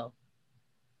Steel.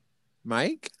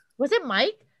 Mike? Was it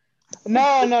Mike?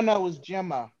 No, it was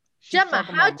Gemma. She's Gemma,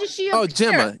 talking how about did she Oh,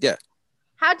 appear? Gemma, yeah.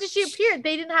 How did she appear?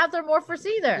 They didn't have their morphers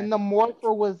either. And the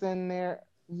morpher was in there.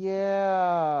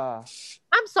 Yeah.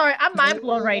 I'm sorry, I'm mind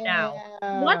blown right now.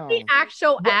 What's the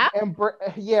actual app? And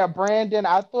yeah, Brandon,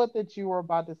 I thought that you were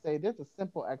about to say there's a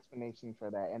simple explanation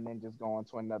for that, and then just go on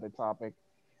to another topic.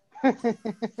 That's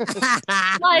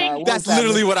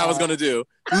literally what I was gonna do.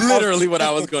 Literally what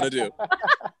I was gonna do.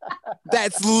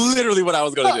 That's literally what I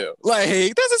was gonna do. Like,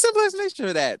 there's a simple explanation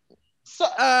for that. So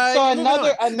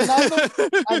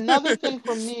another thing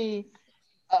for me,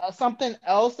 something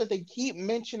else that they keep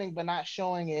mentioning but not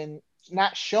showing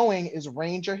is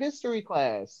Ranger history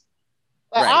class.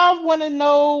 Like, Right. I want to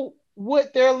know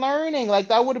what they're learning. Like,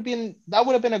 that would have been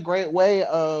a great way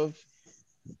of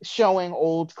showing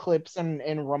old clips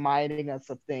and reminding us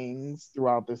of things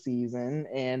throughout the season,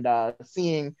 and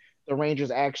seeing the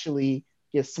Rangers actually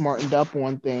get smartened up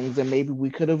on things. And maybe we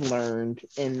could have learned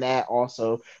in that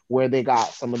also where they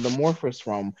got some of the morphers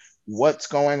from, what's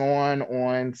going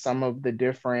on some of the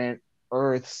different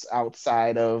Earths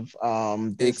outside of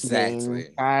this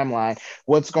main timeline,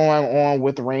 what's going on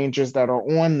with Rangers that are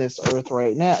on this Earth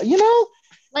right now,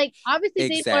 Like,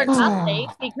 obviously they learned nothing,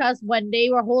 because when they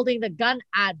were holding the gun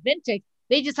at Vintage,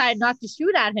 they decided not to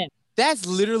shoot at him. That's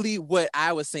literally what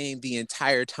I was saying the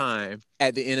entire time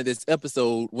at the end of this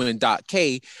episode, when Doc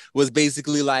K was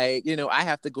basically like, I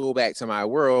have to go back to my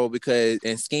world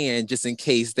and scan just in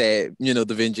case that,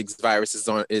 the Vengeance virus is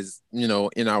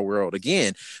in our world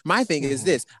again. My thing is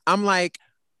this. I'm like,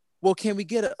 well, can we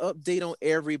get an update on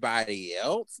everybody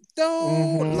else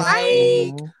though?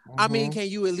 I mean, can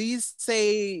you at least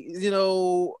say,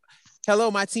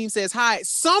 hello, my team says hi,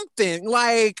 something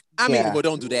like, well,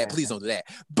 don't do that. Please don't do that.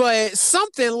 But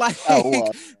something like,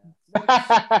 well,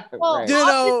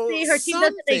 obviously her team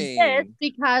doesn't exist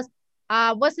because,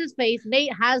 what's his face?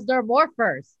 Nate has their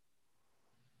morphers.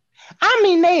 I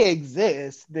mean, they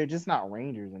exist. They're just not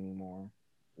Rangers anymore.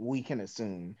 We can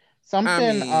assume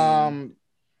something.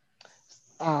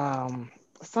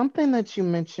 Something that you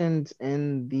mentioned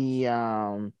in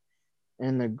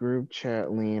the group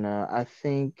chat, Lena. I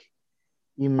think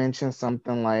you mentioned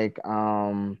something like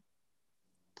the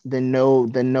no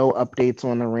updates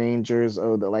on the Rangers,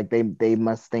 or they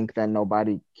must think that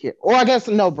nobody cares. Or I guess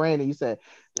no, Brandon, you said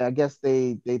I guess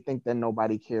they think that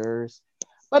nobody cares.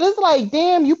 But it's like,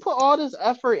 damn, you put all this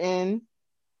effort in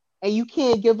and you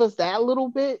can't give us that little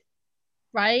bit.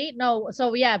 Right? No.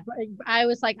 So yeah, I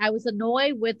was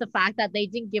annoyed with the fact that they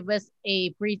didn't give us a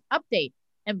brief update.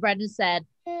 And Brendan said,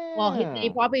 well, they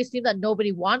probably assume that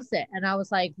nobody wants it. And I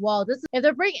was like, well, if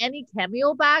they bring any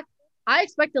cameo back, I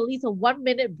expect at least a 1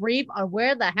 minute brief on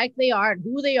where the heck they are and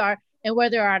who they are and where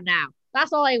they are now.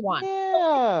 That's all I want.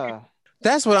 Yeah.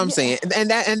 That's what I'm saying. And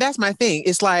that's my thing.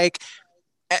 It's like,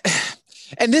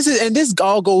 and this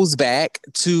all goes back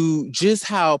to just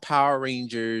how Power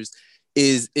Rangers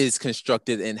is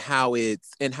constructed and how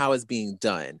it's being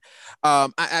done.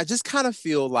 I just kind of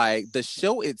feel like the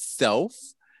show itself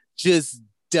just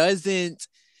doesn't,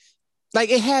 like,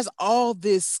 it has all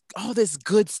this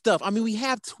good stuff. I mean, we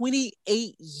have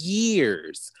 28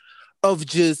 years of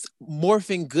just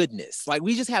morphing goodness. Like,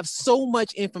 we just have so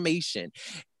much information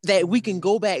that we can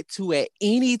go back to at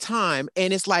any time.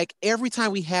 And it's like, every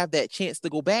time we have that chance to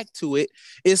go back to it,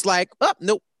 it's like, oh,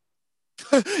 nope.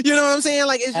 You know what I'm saying?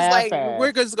 Like, it's just half-assed. Like,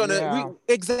 we're just gonna,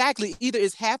 exactly, either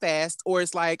it's half-assed or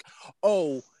it's like,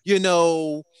 oh,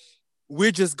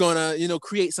 we're just gonna,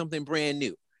 create something brand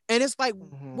new. And it's like,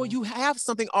 well, you have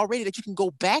something already that you can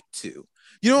go back to.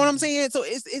 You know what I'm saying? So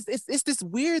it's this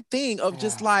weird thing of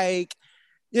just like,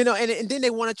 and then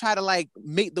they want to try to like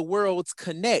make the worlds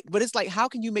connect. But it's like, how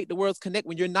can you make the worlds connect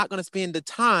when you're not going to spend the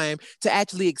time to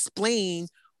actually explain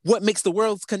what makes the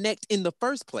worlds connect in the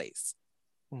first place?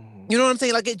 You know what I'm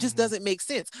saying? Like, it just doesn't make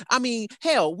sense. I mean,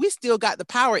 hell, we still got the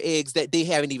power eggs that they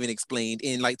haven't even explained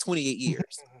in like 28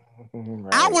 years.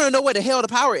 Right. I want to know what the hell the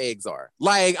power eggs are.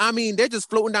 Like, I mean, they're just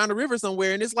floating down the river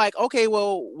somewhere, and it's like, okay,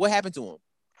 well, what happened to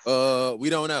them? We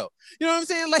don't know. You know what I'm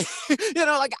saying? Like,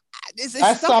 like, it's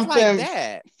stuff like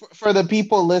that. For the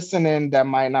people listening that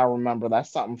might not remember, that's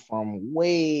something from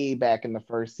way back in the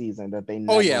first season that they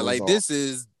never resolved. This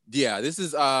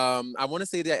is I want to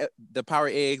say that the power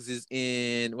eggs is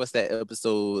in, what's that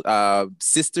episode?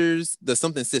 Sisters, the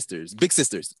something sisters, Big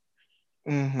Sisters.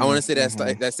 I want to say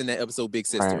that's in that episode, Big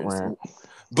Sisters. Right.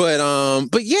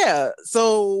 But yeah,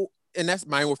 so, and that's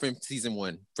Mind Warfare season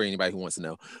 1 for anybody who wants to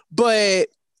know. But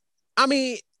I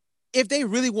mean, if they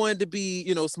really wanted to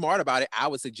be, smart about it, I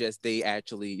would suggest they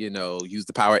actually, use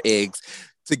the power eggs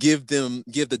to give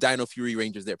the Dino Fury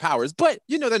Rangers their powers. But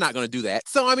they're not going to do that.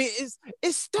 So I mean,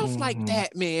 it's stuff like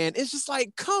that, man. It's just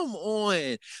like, come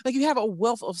on, like you have a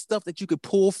wealth of stuff that you could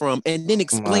pull from, and then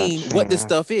explain what this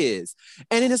stuff is,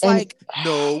 and then it's like,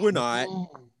 no, we're not.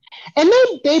 And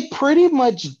they pretty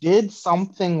much did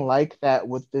something like that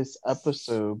with this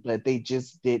episode, but they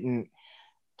just didn't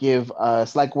give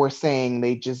us, like we're saying,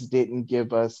 they just didn't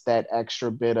give us that extra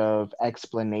bit of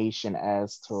explanation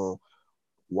as to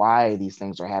why these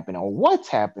things are happening or what's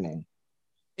happening.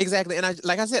 Exactly. And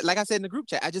like I said in the group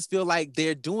chat, I just feel like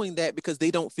they're doing that because they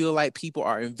don't feel like people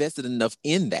are invested enough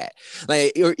in that.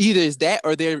 Like, or either is that,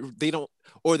 or they don't,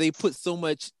 or they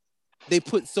want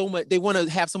to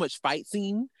have so much fight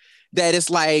scene that it's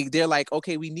like, they're like,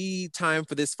 okay, we need time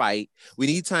for this fight. We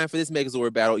need time for this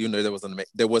Megazord battle. There wasn't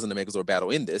a Megazord battle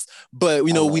in this, but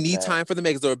we need time for the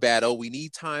Megazord battle. We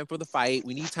need time for the fight.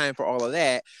 We need time for all of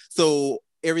that. So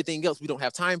everything else we don't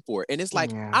have time for. And it's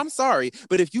like, I'm sorry,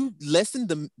 but if you lessen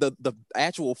the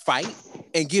actual fight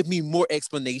and give me more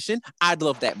explanation, I'd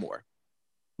love that more.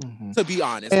 To be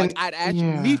honest, and, like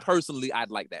me personally,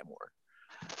 I'd like that more.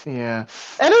 Yeah,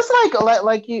 and it's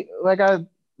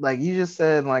like you just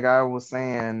said, like I was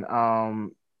saying,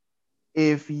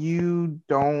 if you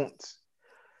don't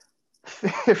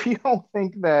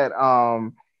think that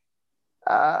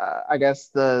I guess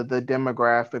the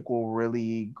demographic will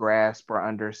really grasp or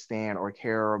understand or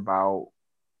care about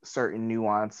certain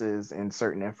nuances and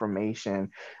certain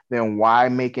information, then why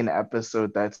make an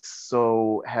episode that's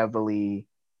so heavily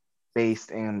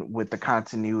based in with the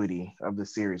continuity of the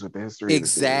series, with the history of the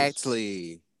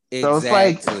series? So it's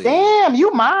like, damn,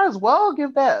 you might as well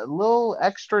give that little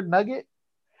extra nugget.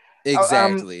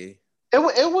 Exactly. It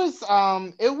was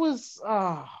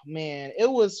oh man,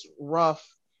 it was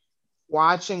rough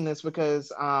watching this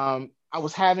because I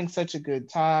was having such a good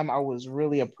time. I was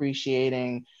really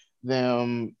appreciating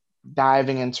them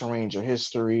diving into Ranger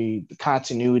history, the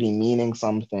continuity meaning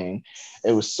something.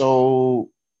 It was so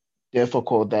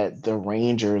difficult that the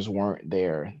Rangers weren't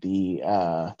there.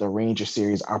 The Ranger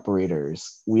series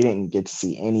operators, we didn't get to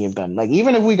see any of them. Like,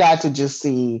 even if we got to just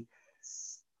see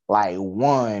like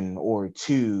one or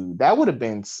two, that would have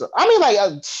been so. I mean, like,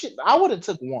 I would have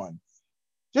took one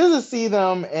just to see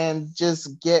them and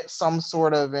just get some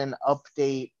sort of an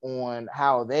update on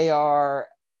how they are,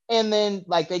 and then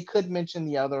like they could mention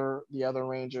the other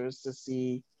Rangers to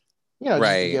see, just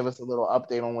to give us a little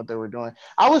update on what they were doing.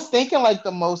 I was thinking like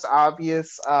the most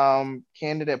obvious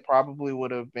candidate probably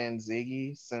would have been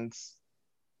Ziggy, since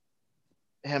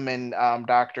him and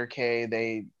Dr. K,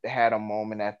 they had a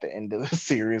moment at the end of the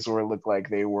series where it looked like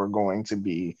they were going to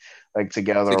be like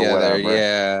together or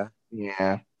whatever.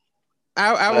 Yeah.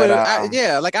 I would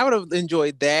have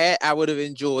enjoyed that. I would have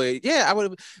enjoyed. Yeah, I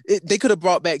would have. They could have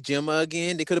brought back Gemma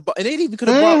again. They could have, and they even could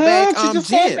have brought back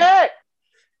Jim.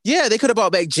 Yeah, they could have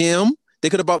brought back Jim. They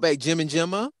could have brought back Jim and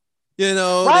Gemma. They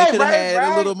could have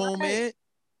had a little moment.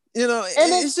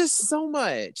 It's just so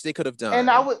much they could have done. And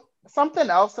something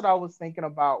else that I was thinking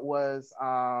about was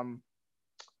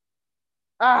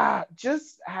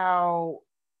just how,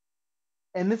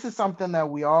 and this is something that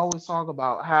we always talk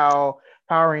about, how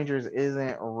Power Rangers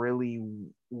isn't really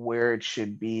where it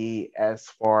should be as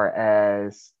far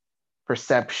as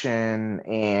perception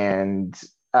and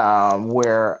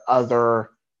where other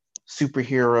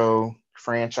superhero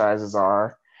franchises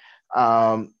are,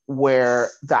 where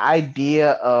the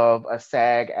idea of a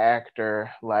SAG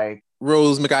actor like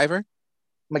Rose McIver,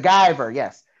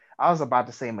 yes, I was about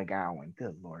to say McGowan.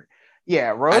 Good Lord, yeah,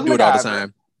 Rose. I do McIver. It all the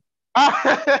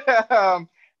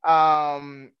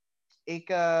time.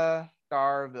 Ika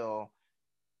Darville,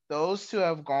 those two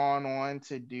have gone on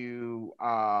to do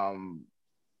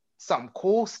some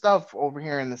cool stuff over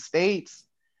here in the States.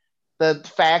 The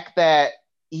fact that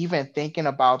even thinking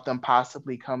about them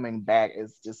possibly coming back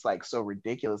is just like so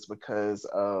ridiculous because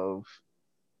of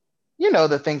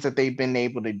the things that they've been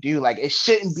able to do. Like, it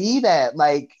shouldn't be that.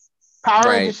 Like,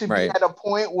 Power Rangers should be at a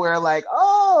point where like,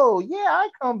 oh yeah, I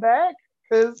come back,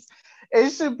 because it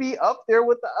should be up there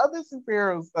with the other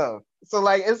superhero stuff. So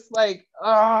like, it's like,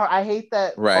 I hate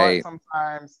that part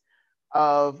sometimes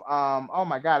of oh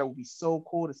my god, it would be so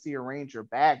cool to see a Ranger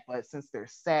back, but since they're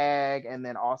SAG, and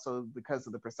then also because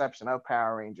of the perception of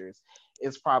Power Rangers,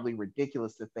 it's probably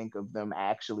ridiculous to think of them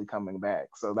actually coming back.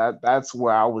 So that's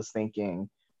where I was thinking,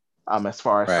 as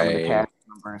far as some of the cast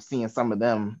members, seeing some of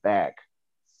them back.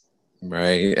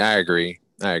 Right, I agree.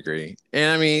 I agree.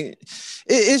 And I mean,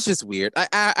 it's just weird.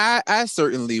 I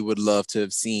certainly would love to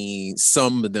have seen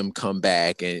some of them come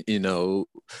back and,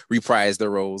 reprise their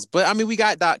roles. But I mean, we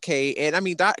got Doc K, and I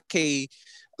mean, Doc K,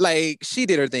 like, she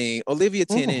did her thing. Olivia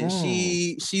Tennant,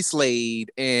 she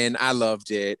slayed, and I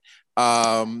loved it.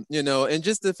 And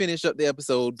just to finish up the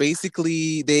episode,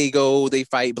 basically they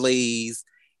fight Blaze,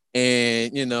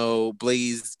 and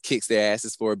Blaze kicks their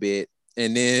asses for a bit.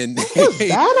 And then what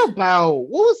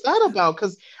was that about?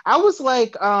 Because I was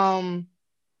like,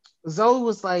 Zoe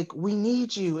was like, we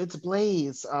need you, it's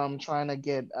Blaze, trying to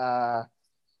get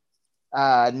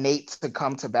Nate to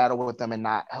come to battle with them and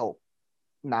not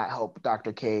help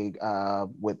Dr. K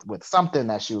with something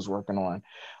that she was working on.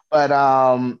 But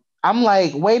I'm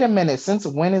like, wait a minute, since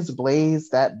when is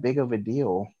Blaze that big of a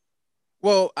deal?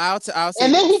 Well, I'll say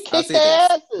and then he kicked their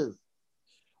asses.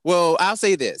 Well, I'll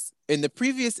say this. In the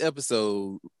previous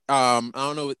episode, I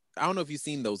don't know if you've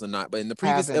seen those or not, but in the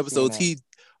previous episodes,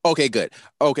 okay, good.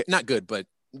 Okay, not good, but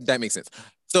that makes sense.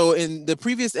 So in the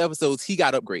previous episodes, he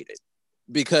got upgraded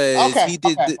because he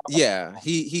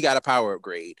got a power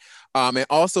upgrade. And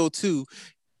also too,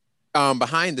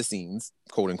 behind the scenes,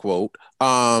 quote unquote,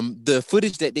 the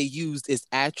footage that they used is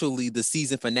actually the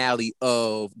season finale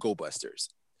of Go Busters.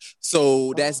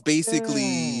 So that's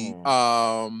basically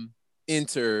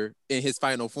Enter in his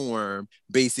final form,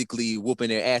 basically whooping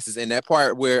their asses. And that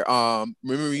part where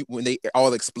remember when they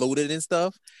all exploded and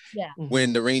stuff? Yeah.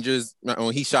 When the Rangers,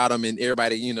 when he shot them and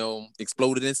everybody,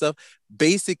 exploded and stuff,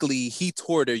 basically he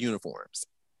tore their uniforms.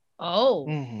 Oh.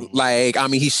 Like, I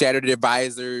mean, he shattered their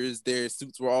visors, their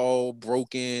suits were all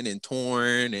broken and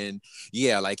torn, and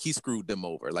yeah, like he screwed them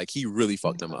over. Like he really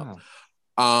fucked them up.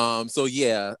 So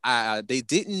yeah, they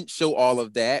didn't show all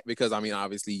of that because I mean,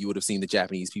 obviously you would have seen the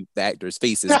Japanese people, the actors'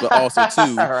 faces, but also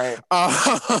too,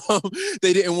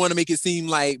 they didn't want to make it seem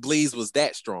like Blaze was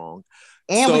that strong.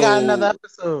 And we got another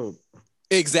episode.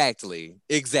 Exactly.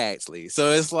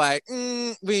 So it's like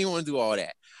we didn't want to do all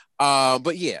that.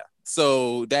 But yeah,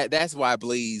 so that's why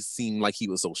Blaze seemed like he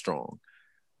was so strong.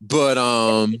 But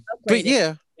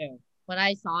yeah. When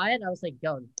I saw it, I was like,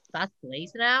 "Yo, that's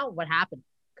Blaze now? What happened?"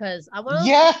 Because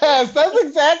yes, that's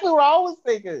exactly what I was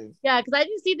thinking. Yeah, because I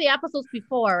didn't see the episodes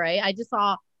before, right? I just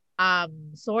saw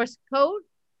source code.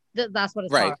 That's what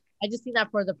it's called. I just seen that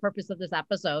for the purpose of this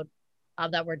episode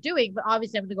that we're doing. But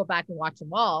obviously, I'm gonna go back and watch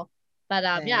them all. But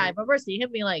yeah, I remember seeing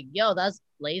him being like, "Yo, that's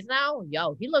Blaze now.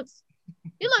 Yo, he looks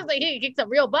like he kicks some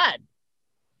real butt."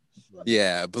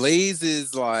 Yeah, Blaze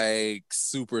is like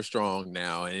super strong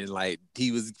now, and like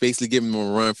he was basically giving them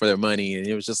a run for their money, and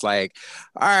it was just like,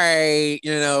 all right,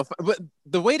 But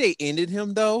the way they ended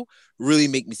him though really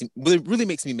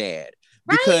makes me mad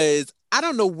because I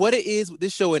don't know what it is with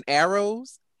this show and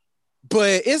Arrows,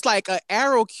 but it's like an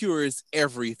arrow cures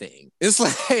everything. It's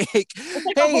like hey,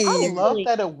 I love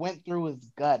that it went through his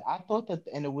gut. I thought that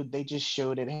they just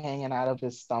showed it hanging out of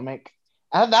his stomach.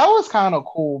 That was kind of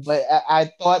cool, but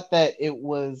I thought that it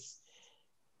was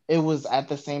at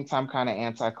the same time kind of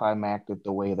anticlimactic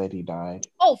the way that he died.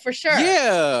 Oh, for sure.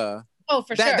 Yeah. Oh,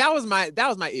 for sure. That was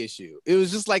my issue. It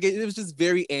was just like it was just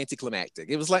very anticlimactic.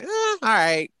 It was like, all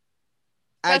right,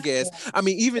 I guess. Cool. I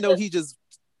mean, even though he just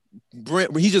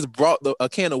brought a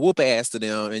can of whoop ass to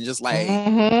them and just like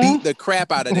beat the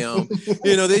crap out of them.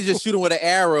 They just shoot him with an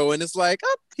arrow, and it's like,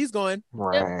 oh, he's gone.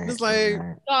 Right. It's like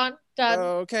gone, done.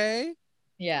 Okay.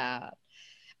 Yeah,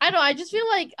 I know. I just feel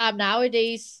like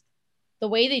nowadays the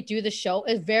way they do the show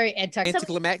is very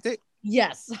anticlimactic.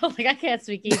 Yes, like I can't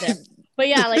speak either. But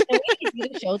yeah, like the way they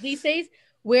do the show these days,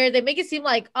 where they make it seem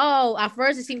like, oh, at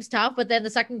first it seems tough, but then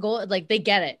the second goal, like they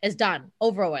get it, it's done,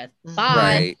 over with, bye.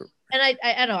 Right. And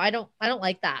I know I don't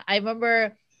like that. I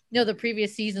remember the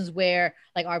previous seasons where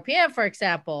like RPM, for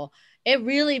example, it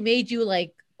really made you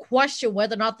like question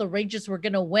whether or not the Rangers were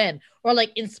gonna win, or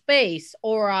like in space,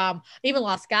 or even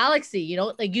Lost Galaxy,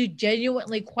 like you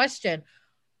genuinely question,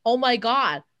 oh my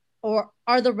god, or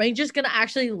are the Rangers gonna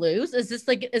actually lose? Is this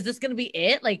gonna be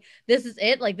it? Like this is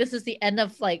it? Like this is the end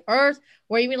of like Earth,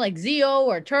 or even like Zeo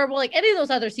or Turbo, like any of those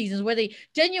other seasons where they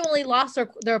genuinely lost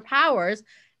their powers,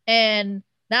 and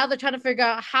now they're trying to figure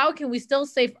out how can we still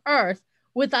save Earth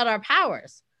without our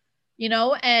powers,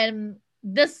 and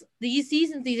these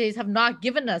seasons these days have not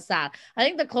given us that. I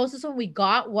think the closest one we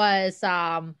got was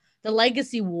the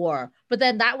Legacy War, but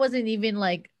then that wasn't even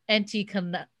like I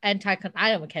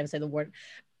can't say the word,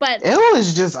 but it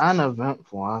was just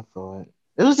uneventful. I thought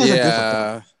it was just a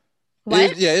disappointment. What?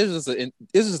 It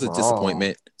was just a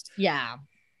disappointment. Yeah.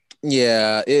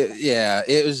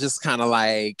 It was just kind of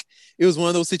like it was one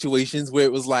of those situations where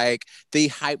it was like they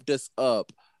hyped us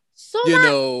up,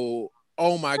 so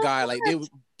oh my god, like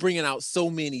bringing out so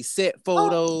many set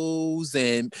photos,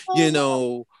 and you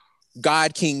know,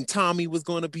 God King Tommy was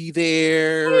going to be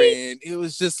there, and it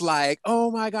was just like,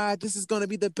 oh my God, this is going to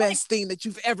be the best thing that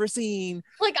you've ever seen.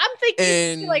 Like, I'm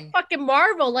thinking like fucking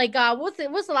Marvel, like what's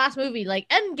the last movie? Like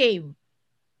Endgame.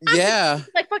 Yeah.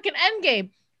 Like fucking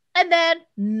Endgame. And then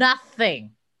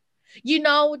nothing. You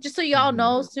know, just so y'all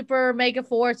know, Super Mega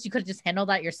Force, you could just handle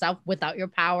that yourself without your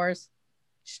powers.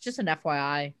 It's just an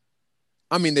FYI.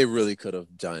 I mean, they really could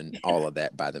have done all of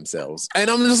that by themselves. And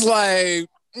I'm just like,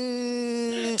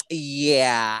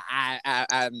 yeah,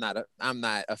 I'm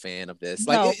not a fan of this.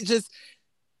 No. Like, it just,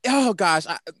 oh gosh,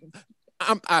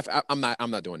 I'm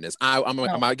not doing this. I'm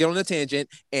about to get on a tangent,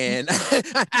 and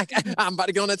I'm about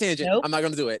to get on a tangent. Nope. I'm not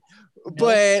going to do it. Nope.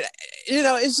 But you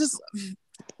know, it's just,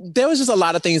 there was just a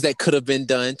lot of things that could have been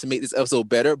done to make this episode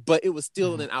better, but it was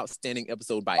still an outstanding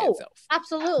episode by itself.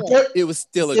 Absolutely. It was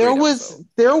still a great episode.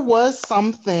 There was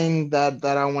something that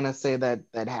I want to say that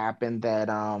happened that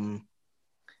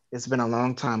it's been a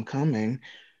long time coming,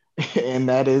 and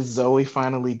that is Zoe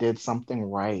finally did something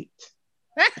right.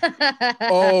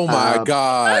 Oh my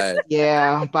God.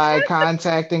 Yeah, by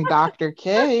contacting Dr.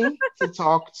 K to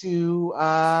talk to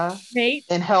Nate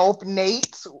and help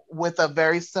Nate with a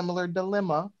very similar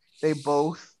dilemma. They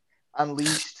both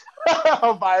unleashed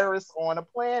a virus on a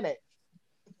planet.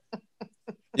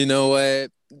 You know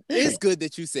what? It's good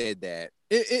that you said that.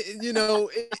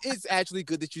 It's actually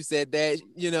good that you said that.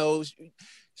 You know,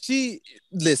 she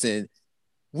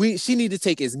need to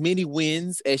take as many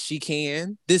wins as she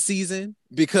can this season,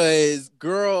 because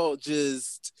girl,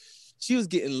 she was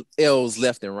getting L's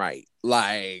left and right.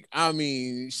 Like, I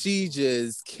mean, she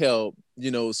just kept,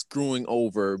 screwing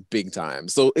over big time.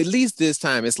 So at least this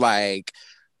time it's like,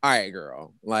 all right,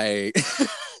 girl, like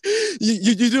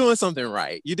you're doing something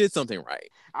right. You did something right.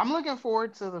 I'm looking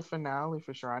forward to the finale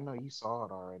for sure. I know you saw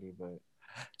it already, but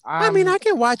I mean, I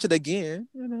can watch it again.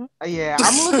 Yeah,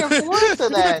 I'm looking forward to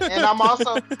that, and I'm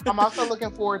also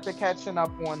looking forward to catching up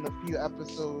on the few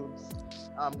episodes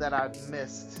that I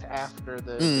missed after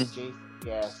the Jason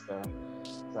fiasco.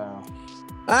 So,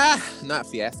 not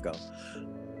fiasco.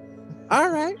 All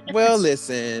right. Well,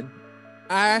 listen.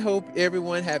 I hope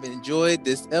everyone have enjoyed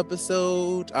this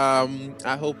episode.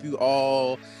 I hope you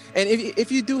all, and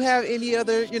if you do have any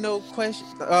other,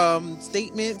 questions,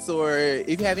 statements, or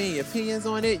if you have any opinions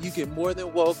on it, you can more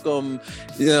than welcome,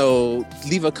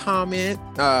 leave a comment,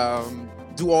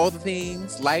 do all the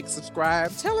things, like,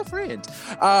 subscribe, tell a friend,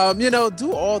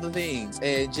 do all the things,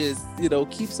 and just,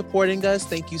 keep supporting us.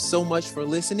 Thank you so much for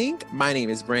listening. My name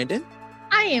is Brandon.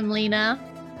 I am Lena.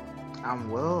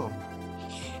 I'm Will.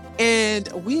 And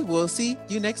we will see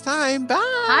you next time. Bye.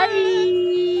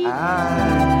 Bye.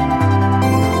 Bye.